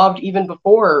I loved even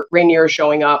before Rhaenyra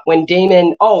showing up when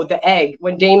Damon, the egg,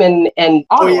 when Damon and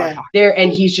Otto are there,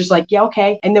 and he's just like, yeah,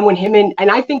 okay. And then when him and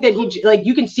I think that he, like,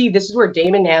 you can see this is where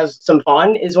Damon has some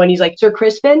fun, is when he's like, Sir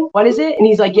Crispin, what is it? And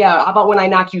he's like, yeah, how about when I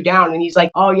knock you down? And he's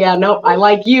like, oh yeah, no, I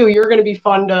like you. You're going to be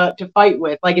fun to fight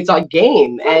with. Like, it's a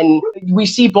game. And we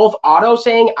see both Otto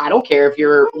saying, I don't care if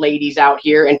your lady's out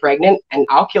here and pregnant, and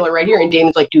I'll kill her right here. And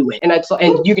Damon's like, do it.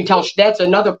 And you can tell that's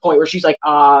another point where she's like,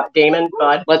 Damon,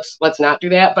 bud, let's not do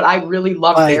that. But I really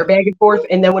love their back and forth.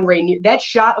 And then when Rhaenyra, that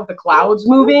shot of the clouds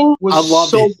moving was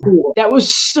so cool. That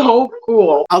was so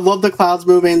cool. I love the clouds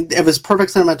moving. It was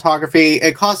perfect cinematography.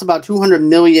 It cost about $200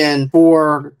 million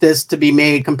for this to be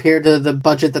made compared to the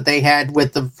budget that they had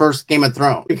with the first Game of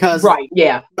Thrones. Because,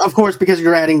 of course, because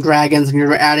you're adding dragons and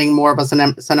you're adding more of a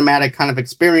cinematic kind of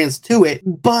experience to it.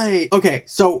 But, okay,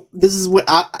 so this is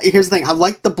here's the thing. I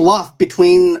like the bluff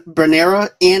between Rhaenyra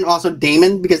and also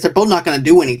Damon, because they're both not going to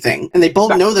do anything. And they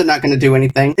both know they're not going to do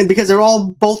anything. And because they're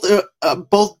all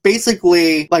both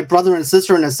basically like brother and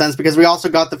sister in a sense, because we also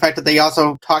got the fact that they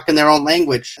also talk in their own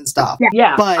language and stuff.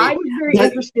 Yeah. But I was very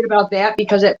interested about that,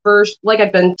 because at first, like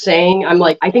I've been saying, I'm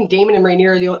like, I think Damon and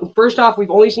Rhaenyra first off, we've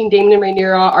only seen Damon and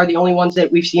Rhaenyra are the only ones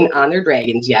that we've seen on their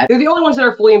dragons yet. They're the only ones that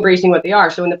are fully embracing what they are.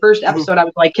 So in the first episode, I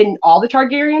was like, can all the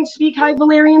Targaryens speak High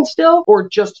Valyrian still, or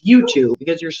just you two,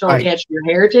 because you're so attached to your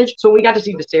heritage? So when we got to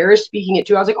see Viserys speaking it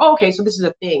too, I was like, oh, okay, so this is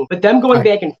a thing. But them going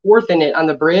back and forth in it on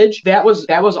the bridge, that was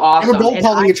awesome. They were both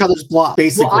calling each other's bluff,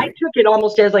 basically. Well, I took it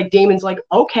almost as like Damon's like,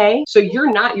 okay, so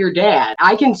you're not your dad.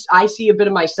 I see a bit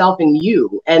of myself in than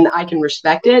you, and I can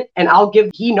respect it. And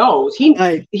he knows.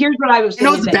 Here's what I was saying.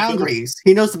 He knows the boundaries.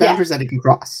 He knows the boundaries that he can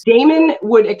cross. Damon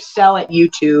would excel at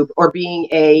YouTube or being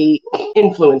a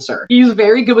influencer. He's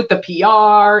very good with the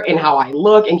PR and how I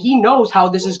look, and he knows how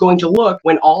this is going to look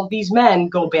when all of these men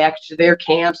go back to their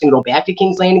camps and go back to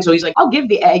King's Landing. So he's like, I'll give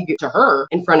the egg to her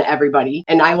in front of everybody,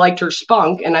 and I liked her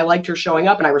spunk, and I liked her showing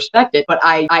up, and I respect it, but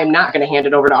I'm not going to hand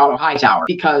it over to Otto Hightower,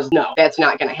 because no, that's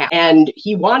not going to happen. And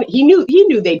he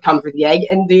knew they'd come for the egg,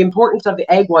 and the importance of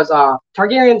the egg was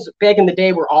Targaryens back in the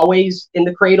day were always in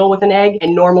the cradle with an egg,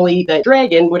 and normally the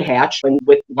dragon would hatch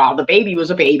while the baby was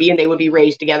a baby, and they would be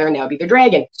raised together, and that would be the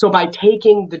dragon. So by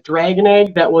taking the dragon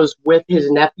egg that was with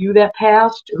his nephew that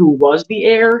passed, who was the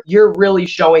heir, you're really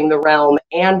showing the realm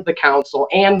and the council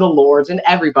and the lords and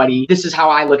everybody, this is how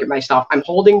I look at myself. I'm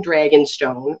holding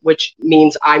Dragonstone, which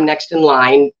means I'm next in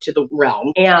line to the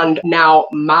realm, and now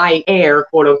my heir,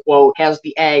 quote unquote, has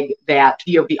the egg that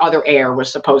the other heir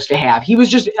was supposed to have. He was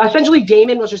just essentially,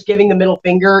 Daemon was just giving the middle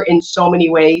finger in so many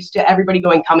ways to everybody,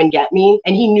 going, come and get me,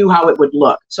 and he knew how it would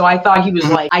look. So I thought he was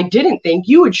like, I didn't think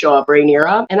you would show up,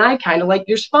 Rhaenyra, and I kind of like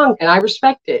your spunk, and I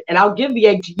respect it, and I'll give the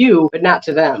egg to you, but not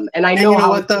to them. And I know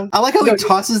what though? I like how he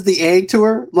tosses the egg to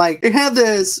her. Like, it had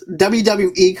this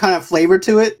WWE kind of flavor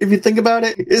to it, if you think about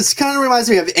it. It kind of reminds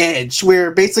me of Edge,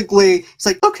 where basically it's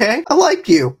like, okay, I like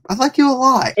you a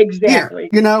lot. Exactly.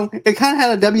 Here, it kind of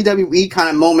had a WWE kind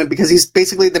of moment, because he's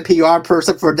basically the PR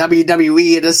person for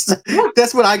WWE, and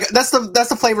that's what I got. That's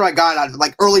the flavor I got out of it,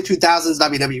 like early 2000s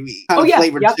WWE kind of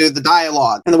flavor to the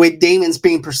dialogue and the way Daemon's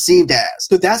being perceived as.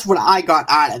 So that's what I got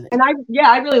out of it. And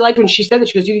I really liked when she said that.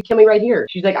 She goes, you can kill me right here.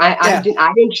 She's like, I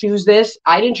didn't choose this.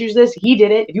 I didn't choose this. He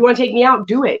did it. If you want to take me out,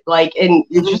 do it. Like, and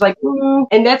it's just like,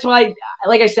 and that's why,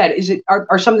 like I said,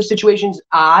 are some of the situations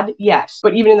odd? Yes.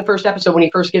 But even in the first episode, when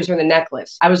he first gives her the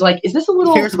necklace, I was like, is this a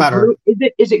little, cares about her?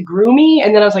 Is it groomy?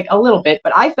 And then I was like, a little bit,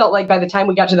 but I felt like by the time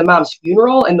we got to the mom's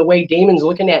funeral and the way Daemon's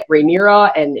looking at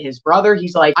Rhaenyra and his brother,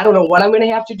 he's like, I don't know what I'm going to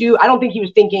have to do. I don't think he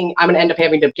was thinking I'm going to end up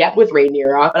having to get with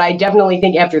Rhaenyra, but I definitely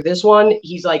think after this one,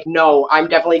 he's like, no, I'm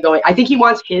definitely going. I think he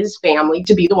wants his family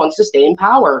to be the ones to stay in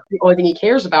power. The only thing he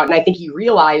cares about. And I think he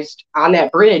realized on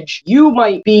that bridge, you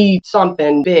might be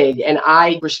something big and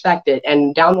I respect it.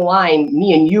 And down the line,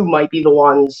 me and you might be the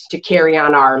ones to carry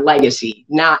on our legacy,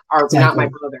 not my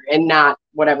brother, and not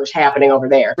whatever's happening over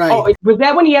there. Right. Oh, was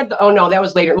that when he had no, that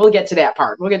was later. We'll get to that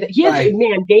part.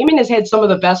 Man, Daemon has had some of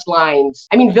the best lines.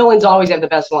 I mean, villains always have the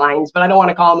best lines, but I don't want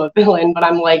to call him a villain, but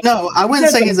I'm like, no, I wouldn't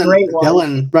say he's a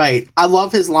villain. Right. I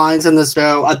love his lines in the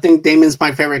show. I think Daemon's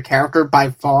my favorite character by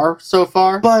far so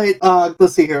far. But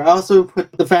let's see here. I also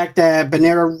put the fact that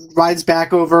Rhaenyra rides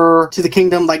back over to the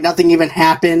kingdom like nothing even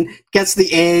happened, gets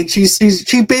the egg.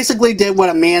 She basically did what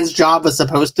a man's job was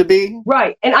supposed to be.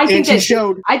 Right. And I think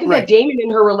that Daemon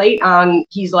and her relate on,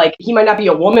 he's like, he might not be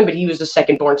a woman, but he was a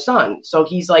second born son. So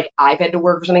he's like, I've had to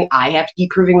work for something. I have to keep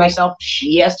proving myself.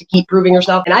 She has to keep proving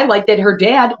herself. And I like that her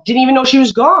dad didn't even know she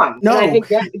was gone. No. And I think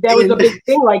that was a big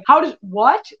thing. Like,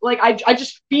 like, I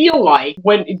just feel like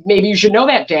maybe you should know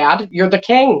that, Dad. You're the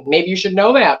king. Maybe you should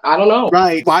know that. I don't know.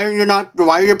 Right. Why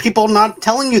are your people not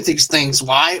telling you these things?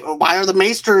 Why are the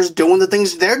maesters doing the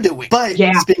things they're doing? But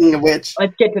speaking of which,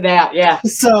 let's get to that. Yeah.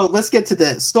 So let's get to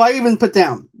this. So I even put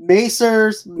down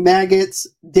Maesters, maggots,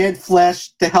 dead flesh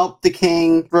to help the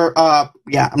king for I'm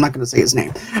not gonna say his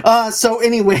name. So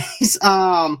anyways,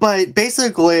 but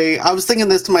basically I was thinking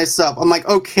this to myself. I'm like,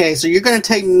 okay, so you're gonna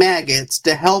take maggots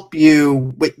to help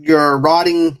you with your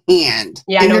rotting hand.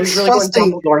 Yeah, and you're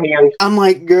trusting Dumbledore hand. I'm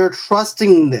like, you're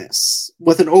trusting this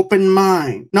with an open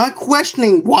mind, not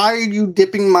questioning why are you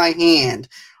dipping my hand.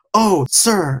 Oh,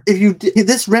 sir,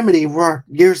 this remedy worked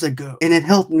years ago, and it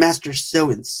helped Master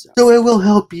so-and-so. So it will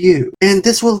help you, and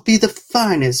this will be the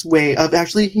finest way of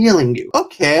actually healing you.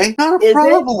 Okay, not a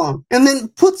problem. And then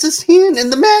puts his hand in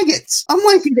the maggots. I'm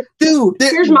like, dude.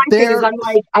 Here's my thing is I'm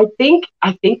like, I think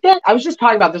that, I was just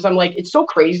talking about this, I'm like, it's so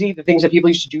crazy the things that people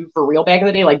used to do for real back in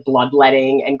the day, like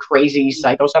bloodletting and crazy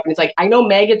psycho stuff. And it's like, I know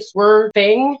maggots were a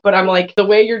thing, but I'm like, the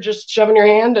way you're just shoving your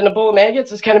hand in a bowl of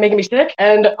maggots is kind of making me sick.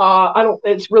 And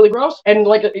it's really gross. And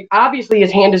like, obviously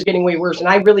his hand is getting way worse. And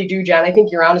I really do, John, I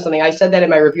think you're onto something. I said that in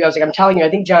my review. I was like, I'm telling you, I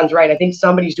think John's right. I think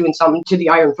somebody's doing something to the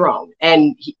Iron Throne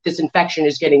and this infection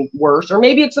is getting worse, or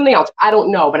maybe it's something else. I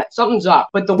don't know, but something's up.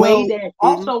 But the way that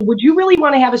also, would you really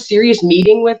want to have a serious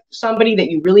meeting with somebody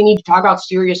that you really need to talk about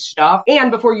serious stuff?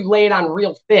 And before you lay it on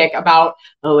real thick about,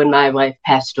 oh, and my wife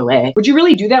passed away, would you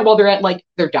really do that while they're at like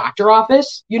their doctor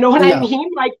office. You know what Yeah. I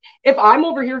mean? Like, if I'm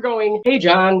over here going, hey,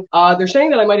 John, they're saying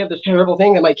that I might have this terrible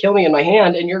thing that might kill me in my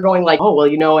hand. And you're going like, oh,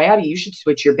 well, Abby, you should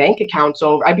switch your bank accounts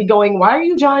over. I'd be going, why are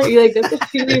you, John? You're like, that's a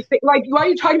serious thing. Like, why are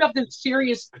you talking about this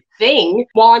serious thing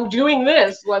while I'm doing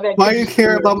this? Why do you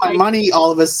care about my money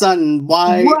all of a sudden?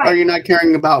 Why are you not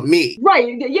caring about me?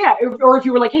 Right. Yeah. Or if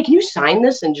you were like, hey, can you sign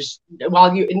this? And just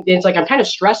while it's like, I'm kind of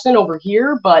stressing over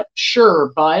here, but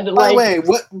sure, bud. By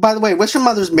the way, what's your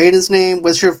mother's maiden's name?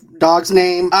 What's your dog's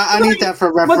name? I need that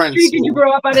for reference. What street did you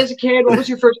grow up on as a kid? What was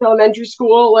your first elementary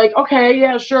school? Like, okay,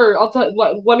 yeah, sure.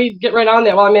 Let me get right on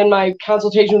that while I'm in my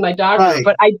consultation with my doctor. Right.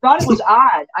 But I thought it was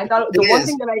odd. I thought the one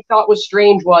thing that I thought was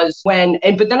strange was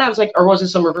but then I was like, or was it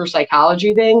some reverse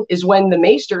psychology thing? Is when the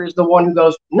maester is the one who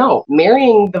goes, no,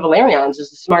 marrying the Valerians is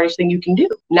the smartest thing you can do.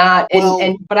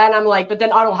 But I'm like, but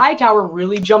then Otto Hightower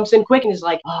really jumps in quick and is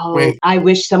like, oh, wait. I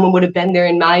wish someone would have been there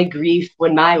in my grief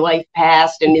when my wife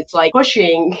passed, and it's like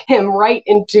pushing him right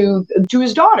into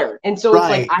his daughter. And so it's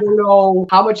like, I don't know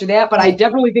how much of that, but I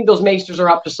definitely think those maesters are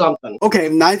up to something. Okay,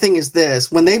 my thing is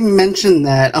this. When they mentioned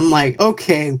that, I'm like,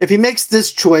 okay, if he makes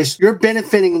this choice, you're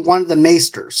benefiting one of the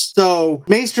maesters. So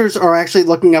maesters are actually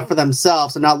looking out for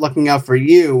themselves and not looking out for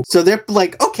you. So they're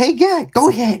like, okay, yeah, go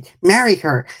ahead, marry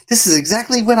her. This is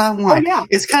exactly what I want. Oh, yeah.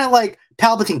 It's kind of like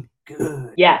Palpatine.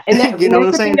 Good. Yeah, and that's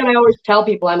the thing that I always tell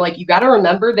people. I'm like, you got to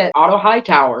remember that Otto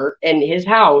Hightower and his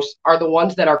house are the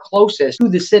ones that are closest to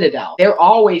the Citadel. They're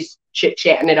always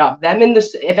chit-chatting it up.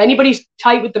 If anybody's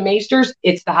tight with the maesters,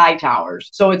 it's the Hightowers.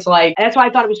 So it's like, that's why I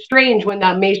thought it was strange when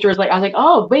that maester was like, I was like,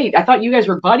 oh, wait, I thought you guys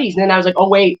were buddies. And then I was like, oh,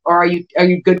 wait, or are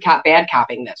you good cop, bad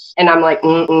copping this? And I'm like,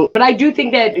 But I do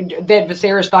think that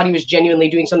Viserys thought he was genuinely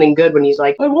doing something good when he's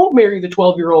like, I won't marry the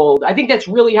 12-year-old. I think that's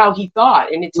really how he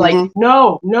thought. And it's like,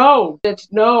 no, that's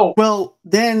no. Well,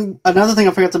 then another thing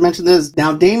I forgot to mention is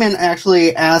now Daemon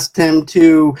actually asked him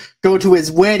to go to his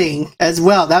wedding as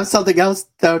well. That was something else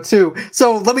though too.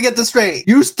 So let me get this straight.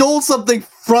 You stole something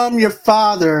from your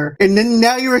father, and then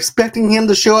now you're expecting him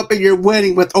to show up at your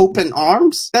wedding with open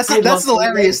arms? That's the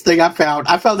hilarious thing I found.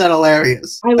 I found that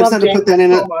hilarious. I had to put that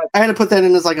in. I had to put that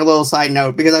in as like a little side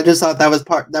note because I just thought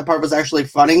that part was actually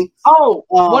funny. Oh,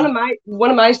 one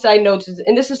of my side notes is,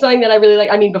 and this is something that I really like.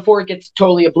 I mean, before it gets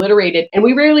totally obliterated, and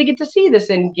we rarely get to see this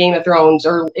in Game of Thrones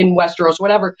or in Westeros,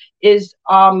 whatever, is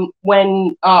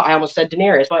when I almost said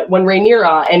Daenerys, but when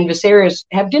Rhaenyra and Viserys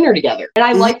have dinner together. And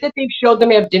I like that they've showed them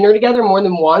have dinner together more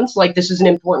than once. Like, this is an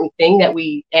important thing that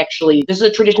this is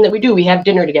a tradition that we do. We have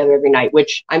dinner together every night,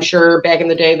 which I'm sure back in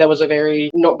the day that was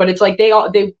but it's like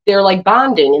they're like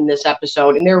bonding in this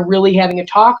episode, and they're really having a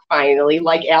talk finally,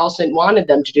 like Alicent wanted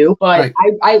them to do. But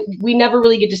we never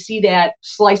really get to see that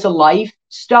slice of life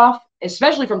stuff,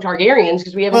 especially from Targaryens,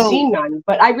 because we haven't seen none.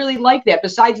 But I really like that.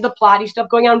 Besides the plotty stuff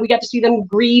going on, we got to see them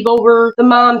grieve over the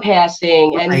mom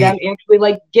passing and them actually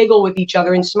like giggle with each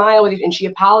other and smile with each other. And she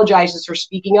apologizes for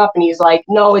speaking up. And he's like,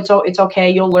 no, it's okay.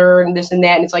 You'll learn this and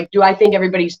that. And it's like, do I think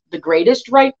everybody's the greatest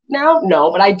right now?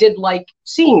 No, but I did like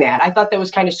seeing that. I thought that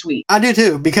was kind of sweet. I do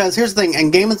too, because here's the thing.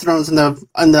 In Game of Thrones and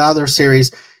the other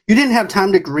series, you didn't have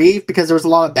time to grieve because there was a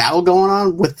lot of battle going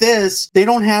on. With this, they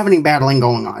don't have any battling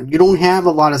going on. You don't have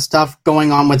a lot of stuff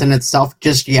going on within itself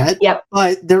just yet. Yep.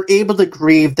 But they're able to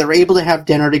grieve. They're able to have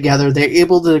dinner together. They're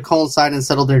able to coincide and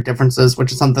settle their differences,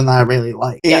 which is something that I really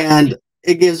like. Yep. And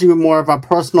it gives you more of a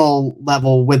personal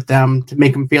level with them to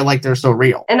make them feel like they're so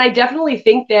real. And I definitely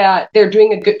think that they're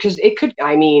doing a good, because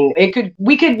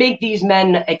we could make these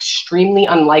men extremely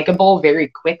unlikable very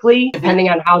quickly, depending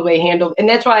on how they handle. And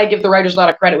that's why I give the writers a lot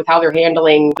of credit with how they're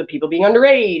handling the people being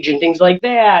underage and things like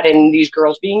that, and these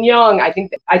girls being young. I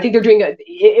think they're doing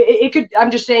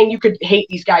I'm just saying you could hate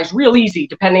these guys real easy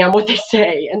depending on what they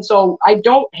say. And so I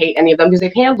don't hate any of them because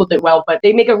they've handled it well, but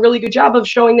they make a really good job of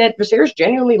showing that Viserys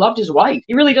genuinely loved his wife.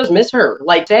 He really does miss her,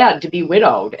 like sad to be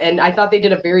widowed. And I thought they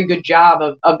did a very good job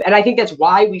of and I think that's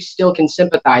why we still can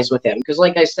sympathize with him. Because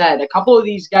like I said, a couple of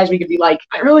these guys we could be like,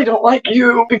 I really don't like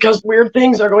you because weird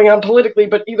things are going on politically,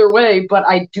 but either way, but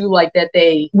I do like that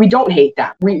we don't hate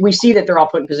them. We see that they're all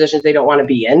put in positions they don't want to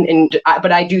be in.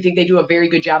 But I do think they do a very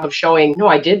good job of showing, no,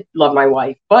 I did love my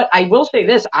wife. But I will say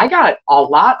this, I got a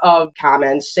lot of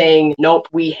comments saying, nope,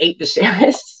 we hate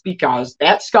Viserys because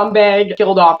that scumbag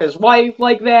killed off his wife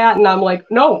like that. And I'm I'm like,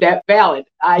 no, that's valid.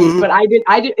 But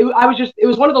it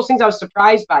was one of those things I was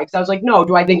surprised by, because I was like, no,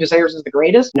 do I think Viserys is the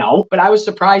greatest? No, but I was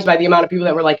surprised by the amount of people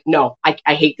that were like, no,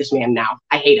 I hate this man now.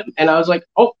 I hate him. And I was like,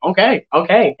 oh, okay.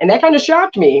 And that kind of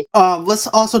shocked me. Let's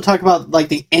also talk about like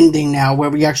the ending now, where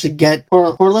we actually get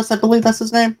Corlys, I believe that's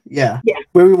his name. Yeah.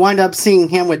 Where we wind up seeing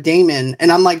him with Daemon,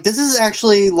 and I'm like, this is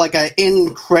actually like a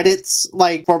end credits,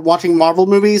 like for watching Marvel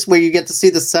movies, where you get to see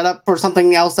the setup for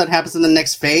something else that happens in the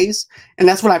next phase. And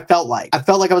that's what I felt like. I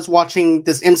felt like I was watching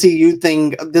this MCU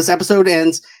thing. This episode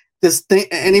ends. This thing,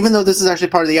 and even though this is actually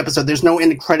part of the episode, there's no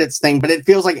end credits thing, but it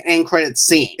feels like an end credits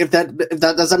scene. If that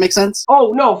does that make sense?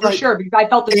 Oh no, for sure, because I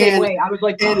felt the same way. I was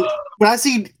like, and when I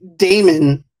see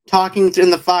Daemon talking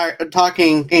in the fire,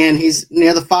 and he's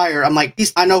near the fire, I'm like,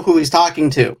 I know who he's talking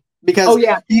to, because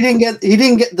he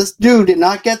didn't get this dude did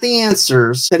not get the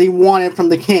answers that he wanted from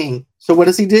the king. So what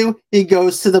does he do? He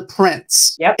goes to the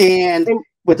prince, and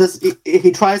with this,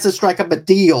 he tries to strike up a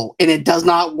deal, and it does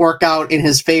not work out in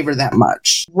his favor that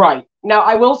much. Right. Now,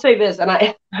 I will say this, and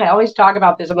I always talk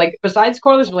about this. I'm like, besides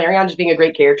Corlys Velaryon just being a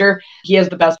great character, he has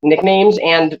the best nicknames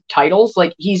and titles.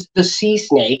 Like, he's the Sea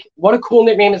Snake. What a cool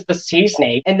nickname is the Sea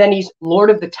Snake. And then he's Lord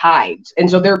of the Tides.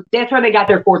 And so that's why they got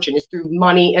their fortune, is through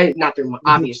money. Not through,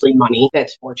 obviously, money,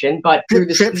 that's fortune, but through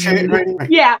the sea.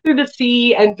 Yeah, through the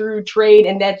sea and through trade,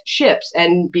 and that's ships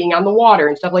and being on the water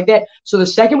and stuff like that. So the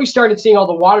second we started seeing all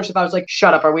the water stuff, I was like,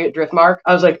 shut up, are we at Driftmark?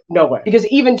 I was like, no way. Because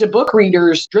even to book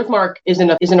readers, Driftmark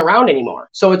isn't around anymore.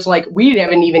 So it's like, we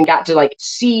haven't even got to like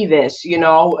see this,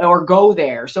 or go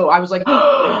there. So I was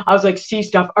like, see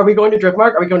stuff. Are we going to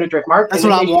Driftmark? That's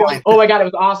what I want. Oh my God, it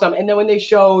was awesome. And then when they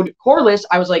showed Corlys,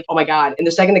 I was like, oh my God. And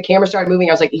the second the camera started moving,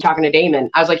 I was like, he's talking to Daemon.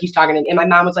 I was like, he's talking to, and my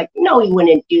mom was like, no, he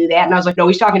wouldn't do that. And I was like, no,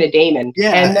 he's talking to Daemon.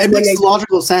 Yeah, and it makes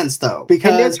logical sense though,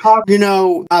 because,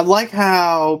 I like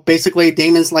how basically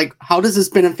Daemon's like, how does this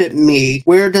benefit me?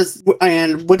 What does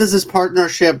this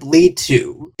partnership lead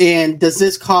to? And does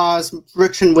this cause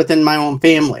friction within my own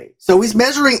family? So he's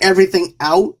measuring everything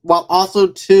out, while also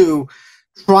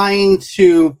trying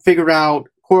to figure out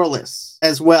Corlys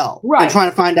as well, right? And trying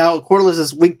to find out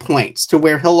Corlys' weak points to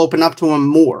where he'll open up to him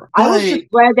more. I was just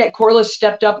glad that Corlys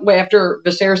stepped up after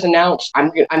Viserys announced, I'm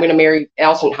going to marry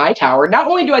Alicent Hightower. Not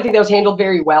only do I think that was handled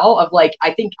very well, I'm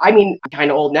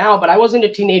kind of old now, but I wasn't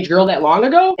a teenage girl that long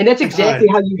ago, and that's exactly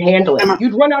how you handle it.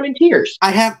 You'd run out in tears.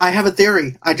 I have a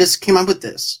theory. I just came up with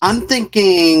this. I'm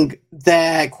thinking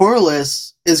that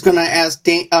Corlys is going to ask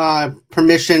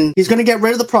permission. He's going to get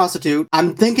rid of the prostitute.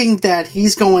 I'm thinking that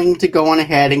he's going to go on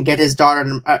ahead and get his daughter,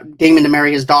 Daemon, to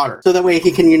marry his daughter, so that way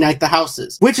he can unite the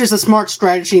houses, which is a smart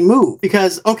strategy move.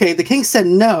 Because, okay, the king said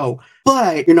no,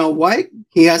 but you know what?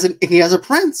 He has a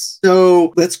prince.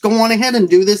 So let's go on ahead and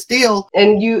do this deal.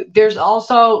 And there's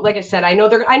also, like I said, I know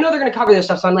they're going to cover this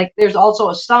stuff. So I'm like, there's also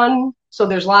a son. So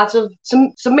there's lots of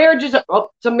some marriages.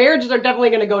 Some marriages are definitely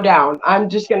going to go down. I'm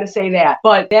just going to say that.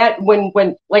 But that when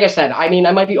like I said, I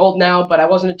might be old now, but I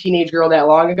wasn't a teenage girl that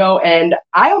long ago, and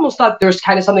I almost thought there's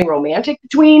kind of something romantic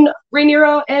between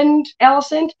Rhaenyra and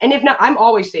Alicent. And if not, I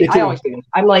always say this.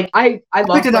 I'm like, I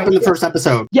love picked it up in the first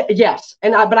episode. Yeah, yes,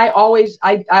 but I always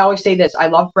say this. I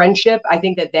love friendship. I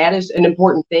think that is an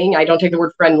important thing. I don't take the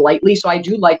word friend lightly. So I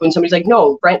do like when somebody's like,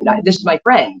 no, friend, this is my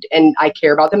friend, and I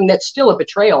care about them. And that's still a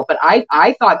betrayal. But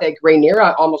I thought that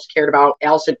Rhaenyra almost cared about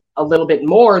Alicent a little bit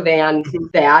more than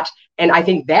that. And I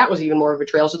think that was even more of a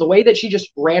betrayal. So the way that she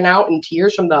just ran out in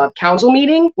tears from the council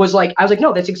meeting was like, I was like,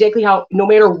 no, that's exactly how, no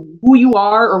matter who you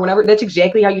are or whatever, that's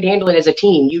exactly how you'd handle it as a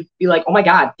team. You'd be like, oh my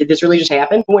God, did this really just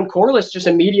happen? But when Corlys just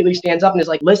immediately stands up and is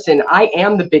like, listen, I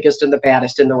am the biggest and the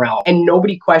baddest in the realm, and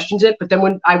nobody questions it. But then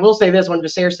when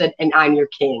Viserys said, and I'm your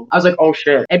king, I was like, oh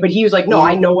shit. But he was like, no,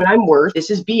 I know what I'm worth.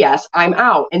 This is BS. I'm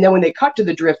out. And then when they cut to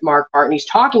the Driftmark part and he's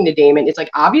talking to Daemon, it's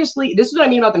like, obviously, this is what I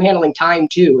mean about them handling time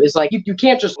too, is like, you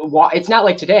can't just walk. It's not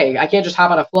like today. I can't just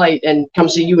hop on a flight and come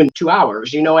see you in 2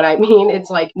 hours. You know what I mean? It's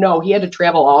like, no, he had to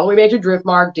travel all the way back to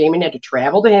Driftmark. Daemon had to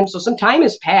travel to him. So some time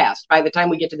has passed by the time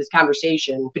we get to this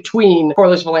conversation between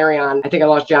Corlys Velaryon, I think I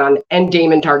lost John, and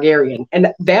Daemon Targaryen.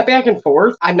 And that back and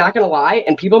forth, I'm not going to lie,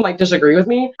 and people might disagree with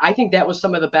me, I think that was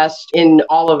some of the best in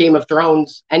all of Game of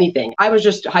Thrones anything. I was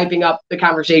just hyping up the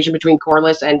conversation between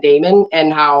Corlys and Daemon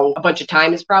and how a bunch of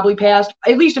time has probably passed.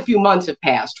 At least a few months have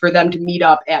passed for them to meet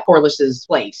up at Corlys's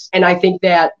place. And I think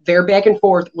that their back and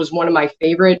forth was one of my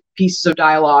favorite pieces of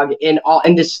dialogue in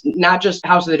this, not just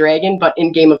House of the Dragon, but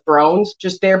in Game of Thrones.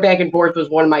 Just their back and forth was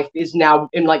is now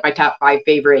in like my top 5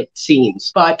 favorite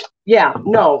scenes. But yeah,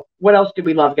 no. What else did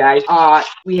we love, guys?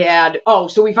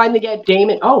 So we finally get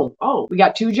Daemon. Oh, we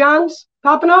got 2 Johns?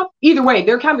 popping up. Either way,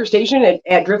 their conversation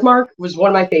at Driftmark was one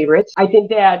of my favorites. I think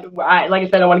that, like I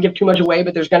said, I don't want to give too much away,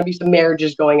 but there's going to be some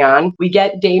marriages going on. We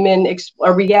get Damon,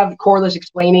 or we have Corlys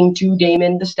explaining to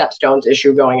Damon the Stepstones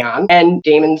issue going on. And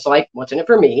Damon's like, what's in it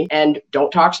for me? And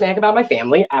don't talk smack about my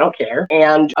family. I don't care.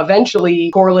 And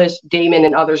eventually, Corlys, Damon,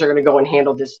 and others are going to go and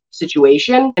handle this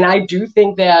situation. And I do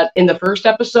think that in the first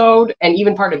episode, and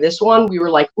even part of this one, we were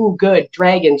like, ooh, good,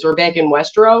 dragons, we're back in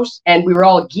Westeros. And we were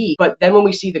all geeked. But then when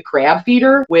we see the crab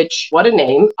feeder, which, what a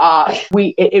name,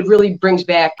 it really brings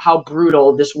back how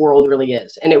brutal this world really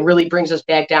is. And it really brings us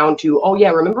back down to, oh yeah,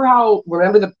 remember how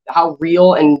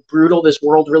real and brutal this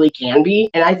world really can be?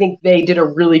 And I think they did a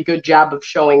really good job of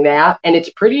showing that. And it's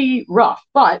pretty rough.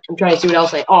 But I'm trying to see what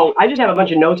else I just have a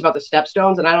bunch of notes about the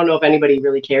Stepstones, and I don't know if anybody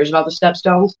really cares about the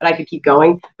Stepstones, but I could keep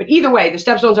going. But either way, the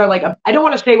Stepstones are like, I don't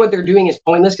want to say what they're doing is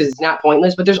pointless, because it's not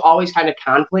pointless, but there's always kind of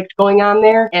conflict going on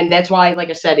there. And that's why, like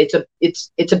I said, it's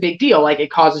a big deal. Like,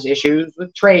 it causes issues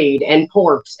with trade and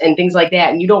ports and things like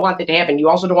that. And you don't want that to happen. You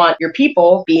also don't want your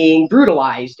people being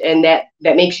brutalized, and that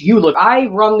makes you look, I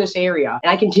run this area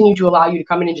and I continue to allow you to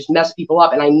come in and just mess people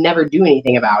up, and I never do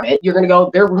anything about it. You're going to go,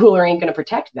 their ruler ain't going to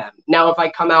protect them. Now, if I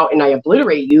come out and I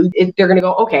obliterate you, they're going to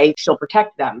go, okay, she'll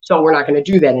protect them. So we're not going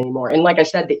to do that anymore. And like I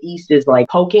said, the East is like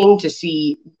poking to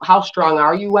see how strong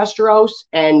are you, Westeros?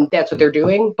 And that's what they're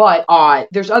doing. But I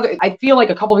feel like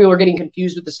a couple people are getting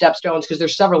confused with the Stepstones, because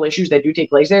there's several issues that do take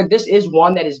place there. This is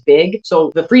one that is big.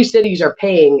 So the Free Cities are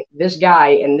paying this guy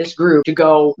and this group to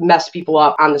go mess people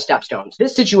up on the Stepstones.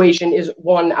 This situation is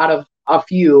one out of a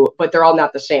few, but they're all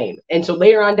not the same. And so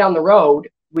later on down the road,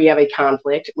 we have a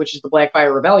conflict, which is the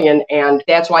Blackfire Rebellion. And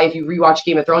that's why if you rewatch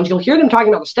Game of Thrones, you'll hear them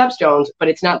talking about the Stepstones, but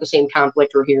it's not the same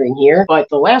conflict we're hearing here. But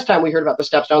the last time we heard about the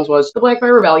Stepstones was the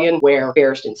Blackfire Rebellion, where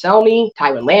Barristan Selmy,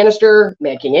 Tywin Lannister,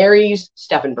 Mad King Aerys,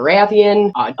 Steffon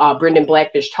Baratheon, Brynden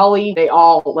Blackfish Tully, they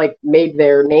all like made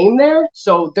their name there.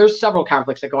 So there's several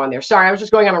conflicts that go on there. Sorry, I was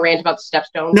just going on a rant about the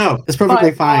Stepstones. No, it's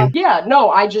perfectly fine.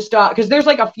 I just, because there's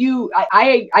like a few,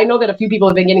 I know that a few people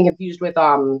have been getting confused with,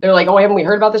 they're like, oh, haven't we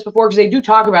heard about this before? Because they do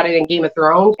talk about it in Game of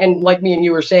Thrones, and like me and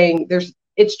you were saying, there's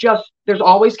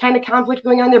always kind of conflict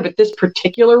going on there, but this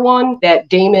particular one that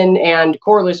Daemon and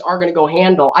Corlys are going to go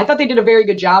handle, I thought they did a very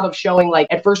good job of showing, like,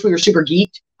 at first we were super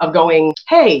geeked of going,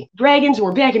 hey, dragons,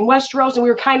 we're back in Westeros, and we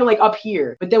were kind of like up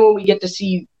here. But then when we get to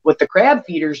see what the crab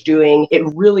feeder's doing, it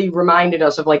really reminded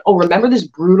us of like, oh, remember this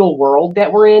brutal world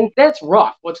that we're in? That's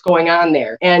rough, what's going on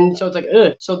there. And so it's like,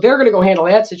 ugh. So they're going to go handle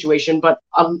that situation. But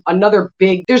another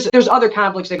big, there's other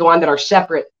conflicts that go on that are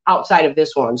separate outside of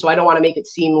this one. So I don't want to make it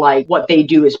seem like what they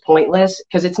do is pointless,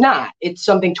 because it's not. It's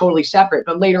something totally separate.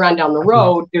 But later on down the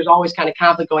road, there's always kind of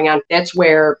conflict going on. That's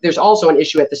where there's also an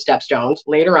issue at the Stepstones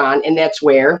later on. And that's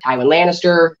where Tywin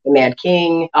Lannister, the Mad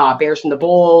King, Barristan the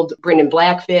Bold, Brynden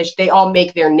Blackfish, they all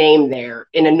make their name there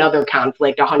in another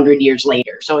conflict 100 years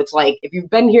later. So it's like, if you've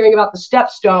been hearing about the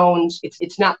Stepstones,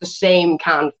 it's not the same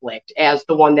conflict as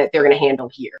the one that they're going to handle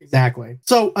here. Exactly.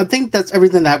 So I think that's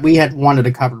everything that we had wanted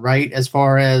to cover, right? As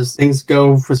far as things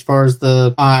go, as far as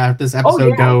the this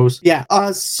episode goes. Yeah.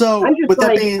 So with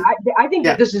that being, I think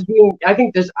that this is being,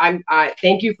 I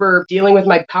thank you for dealing with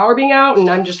my power being out. And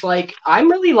I'm just like, I'm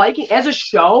really liking, as a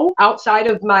show outside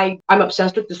of I'm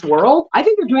obsessed with this world. I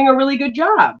think they're doing a really good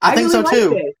job. I think really so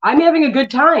too. I'm having a good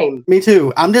time. Me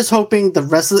too. I'm just hoping the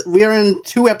rest of we are in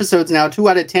 2 episodes now, 2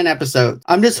 out of 10 episodes.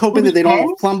 I'm just hoping that they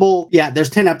don't fumble. Yeah, there's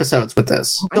 10 episodes with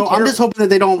this. So I'm just hoping that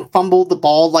they don't fumble the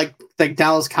ball like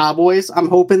Dallas Cowboys. I'm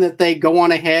hoping that they go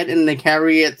on ahead and they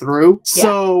carry it through. Yeah.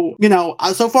 So,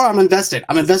 so far I'm invested.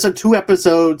 I'm invested 2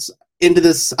 episodes into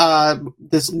this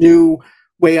this new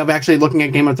way of actually looking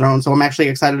at Game of Thrones, so I'm actually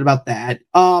excited about that.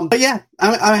 But yeah,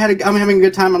 I'm having a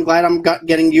good time. I'm glad I'm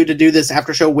getting you to do this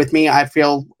after show with me. I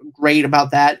feel great about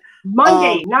that.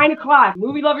 Monday, 9 o'clock,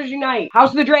 Movie Lovers Unite,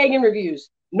 House of the Dragon reviews.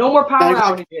 No more power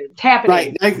outages. It's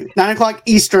happening. Right, 9 o'clock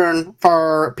Eastern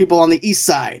for people on the east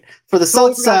side. For the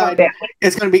south side,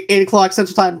 it's going to be 8 o'clock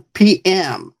Central Time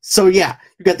PM. So yeah,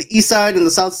 you got the east side and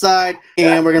the south side,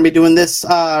 and we're going to be doing this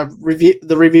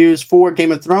the reviews for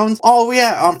Game of Thrones. Oh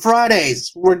yeah, on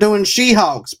Fridays we're doing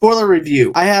She-Hulk spoiler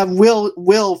review. I have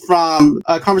Will from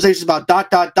Conversations About ...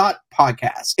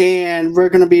 podcast, and we're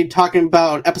going to be talking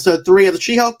about episode 3 of the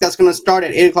She-Hulk. That's going to start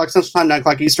at 8 o'clock Central Time, 9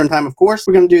 o'clock Eastern Time, of course.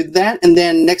 We're going to do that, and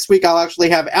then next week I'll actually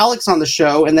have Alex on the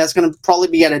show, and that's going to probably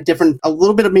be at a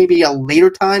little bit of maybe a later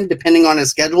time, depending on his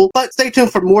schedule. But stay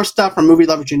tuned for more stuff from Movie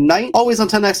Lovers Unite. Always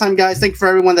until next time, guys. Thank you for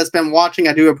everyone that's been watching.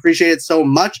 I do appreciate it so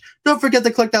much. Don't forget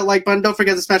to click that like button. Don't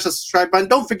forget to smash the subscribe button.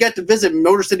 Don't forget to visit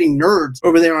Motor City Nerds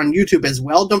over there on YouTube as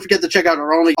well. Don't forget to check out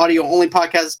our audio-only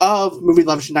podcast of Movie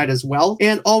Lovers Unite as well.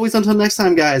 And always until next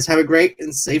time, guys, have a great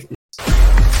and safe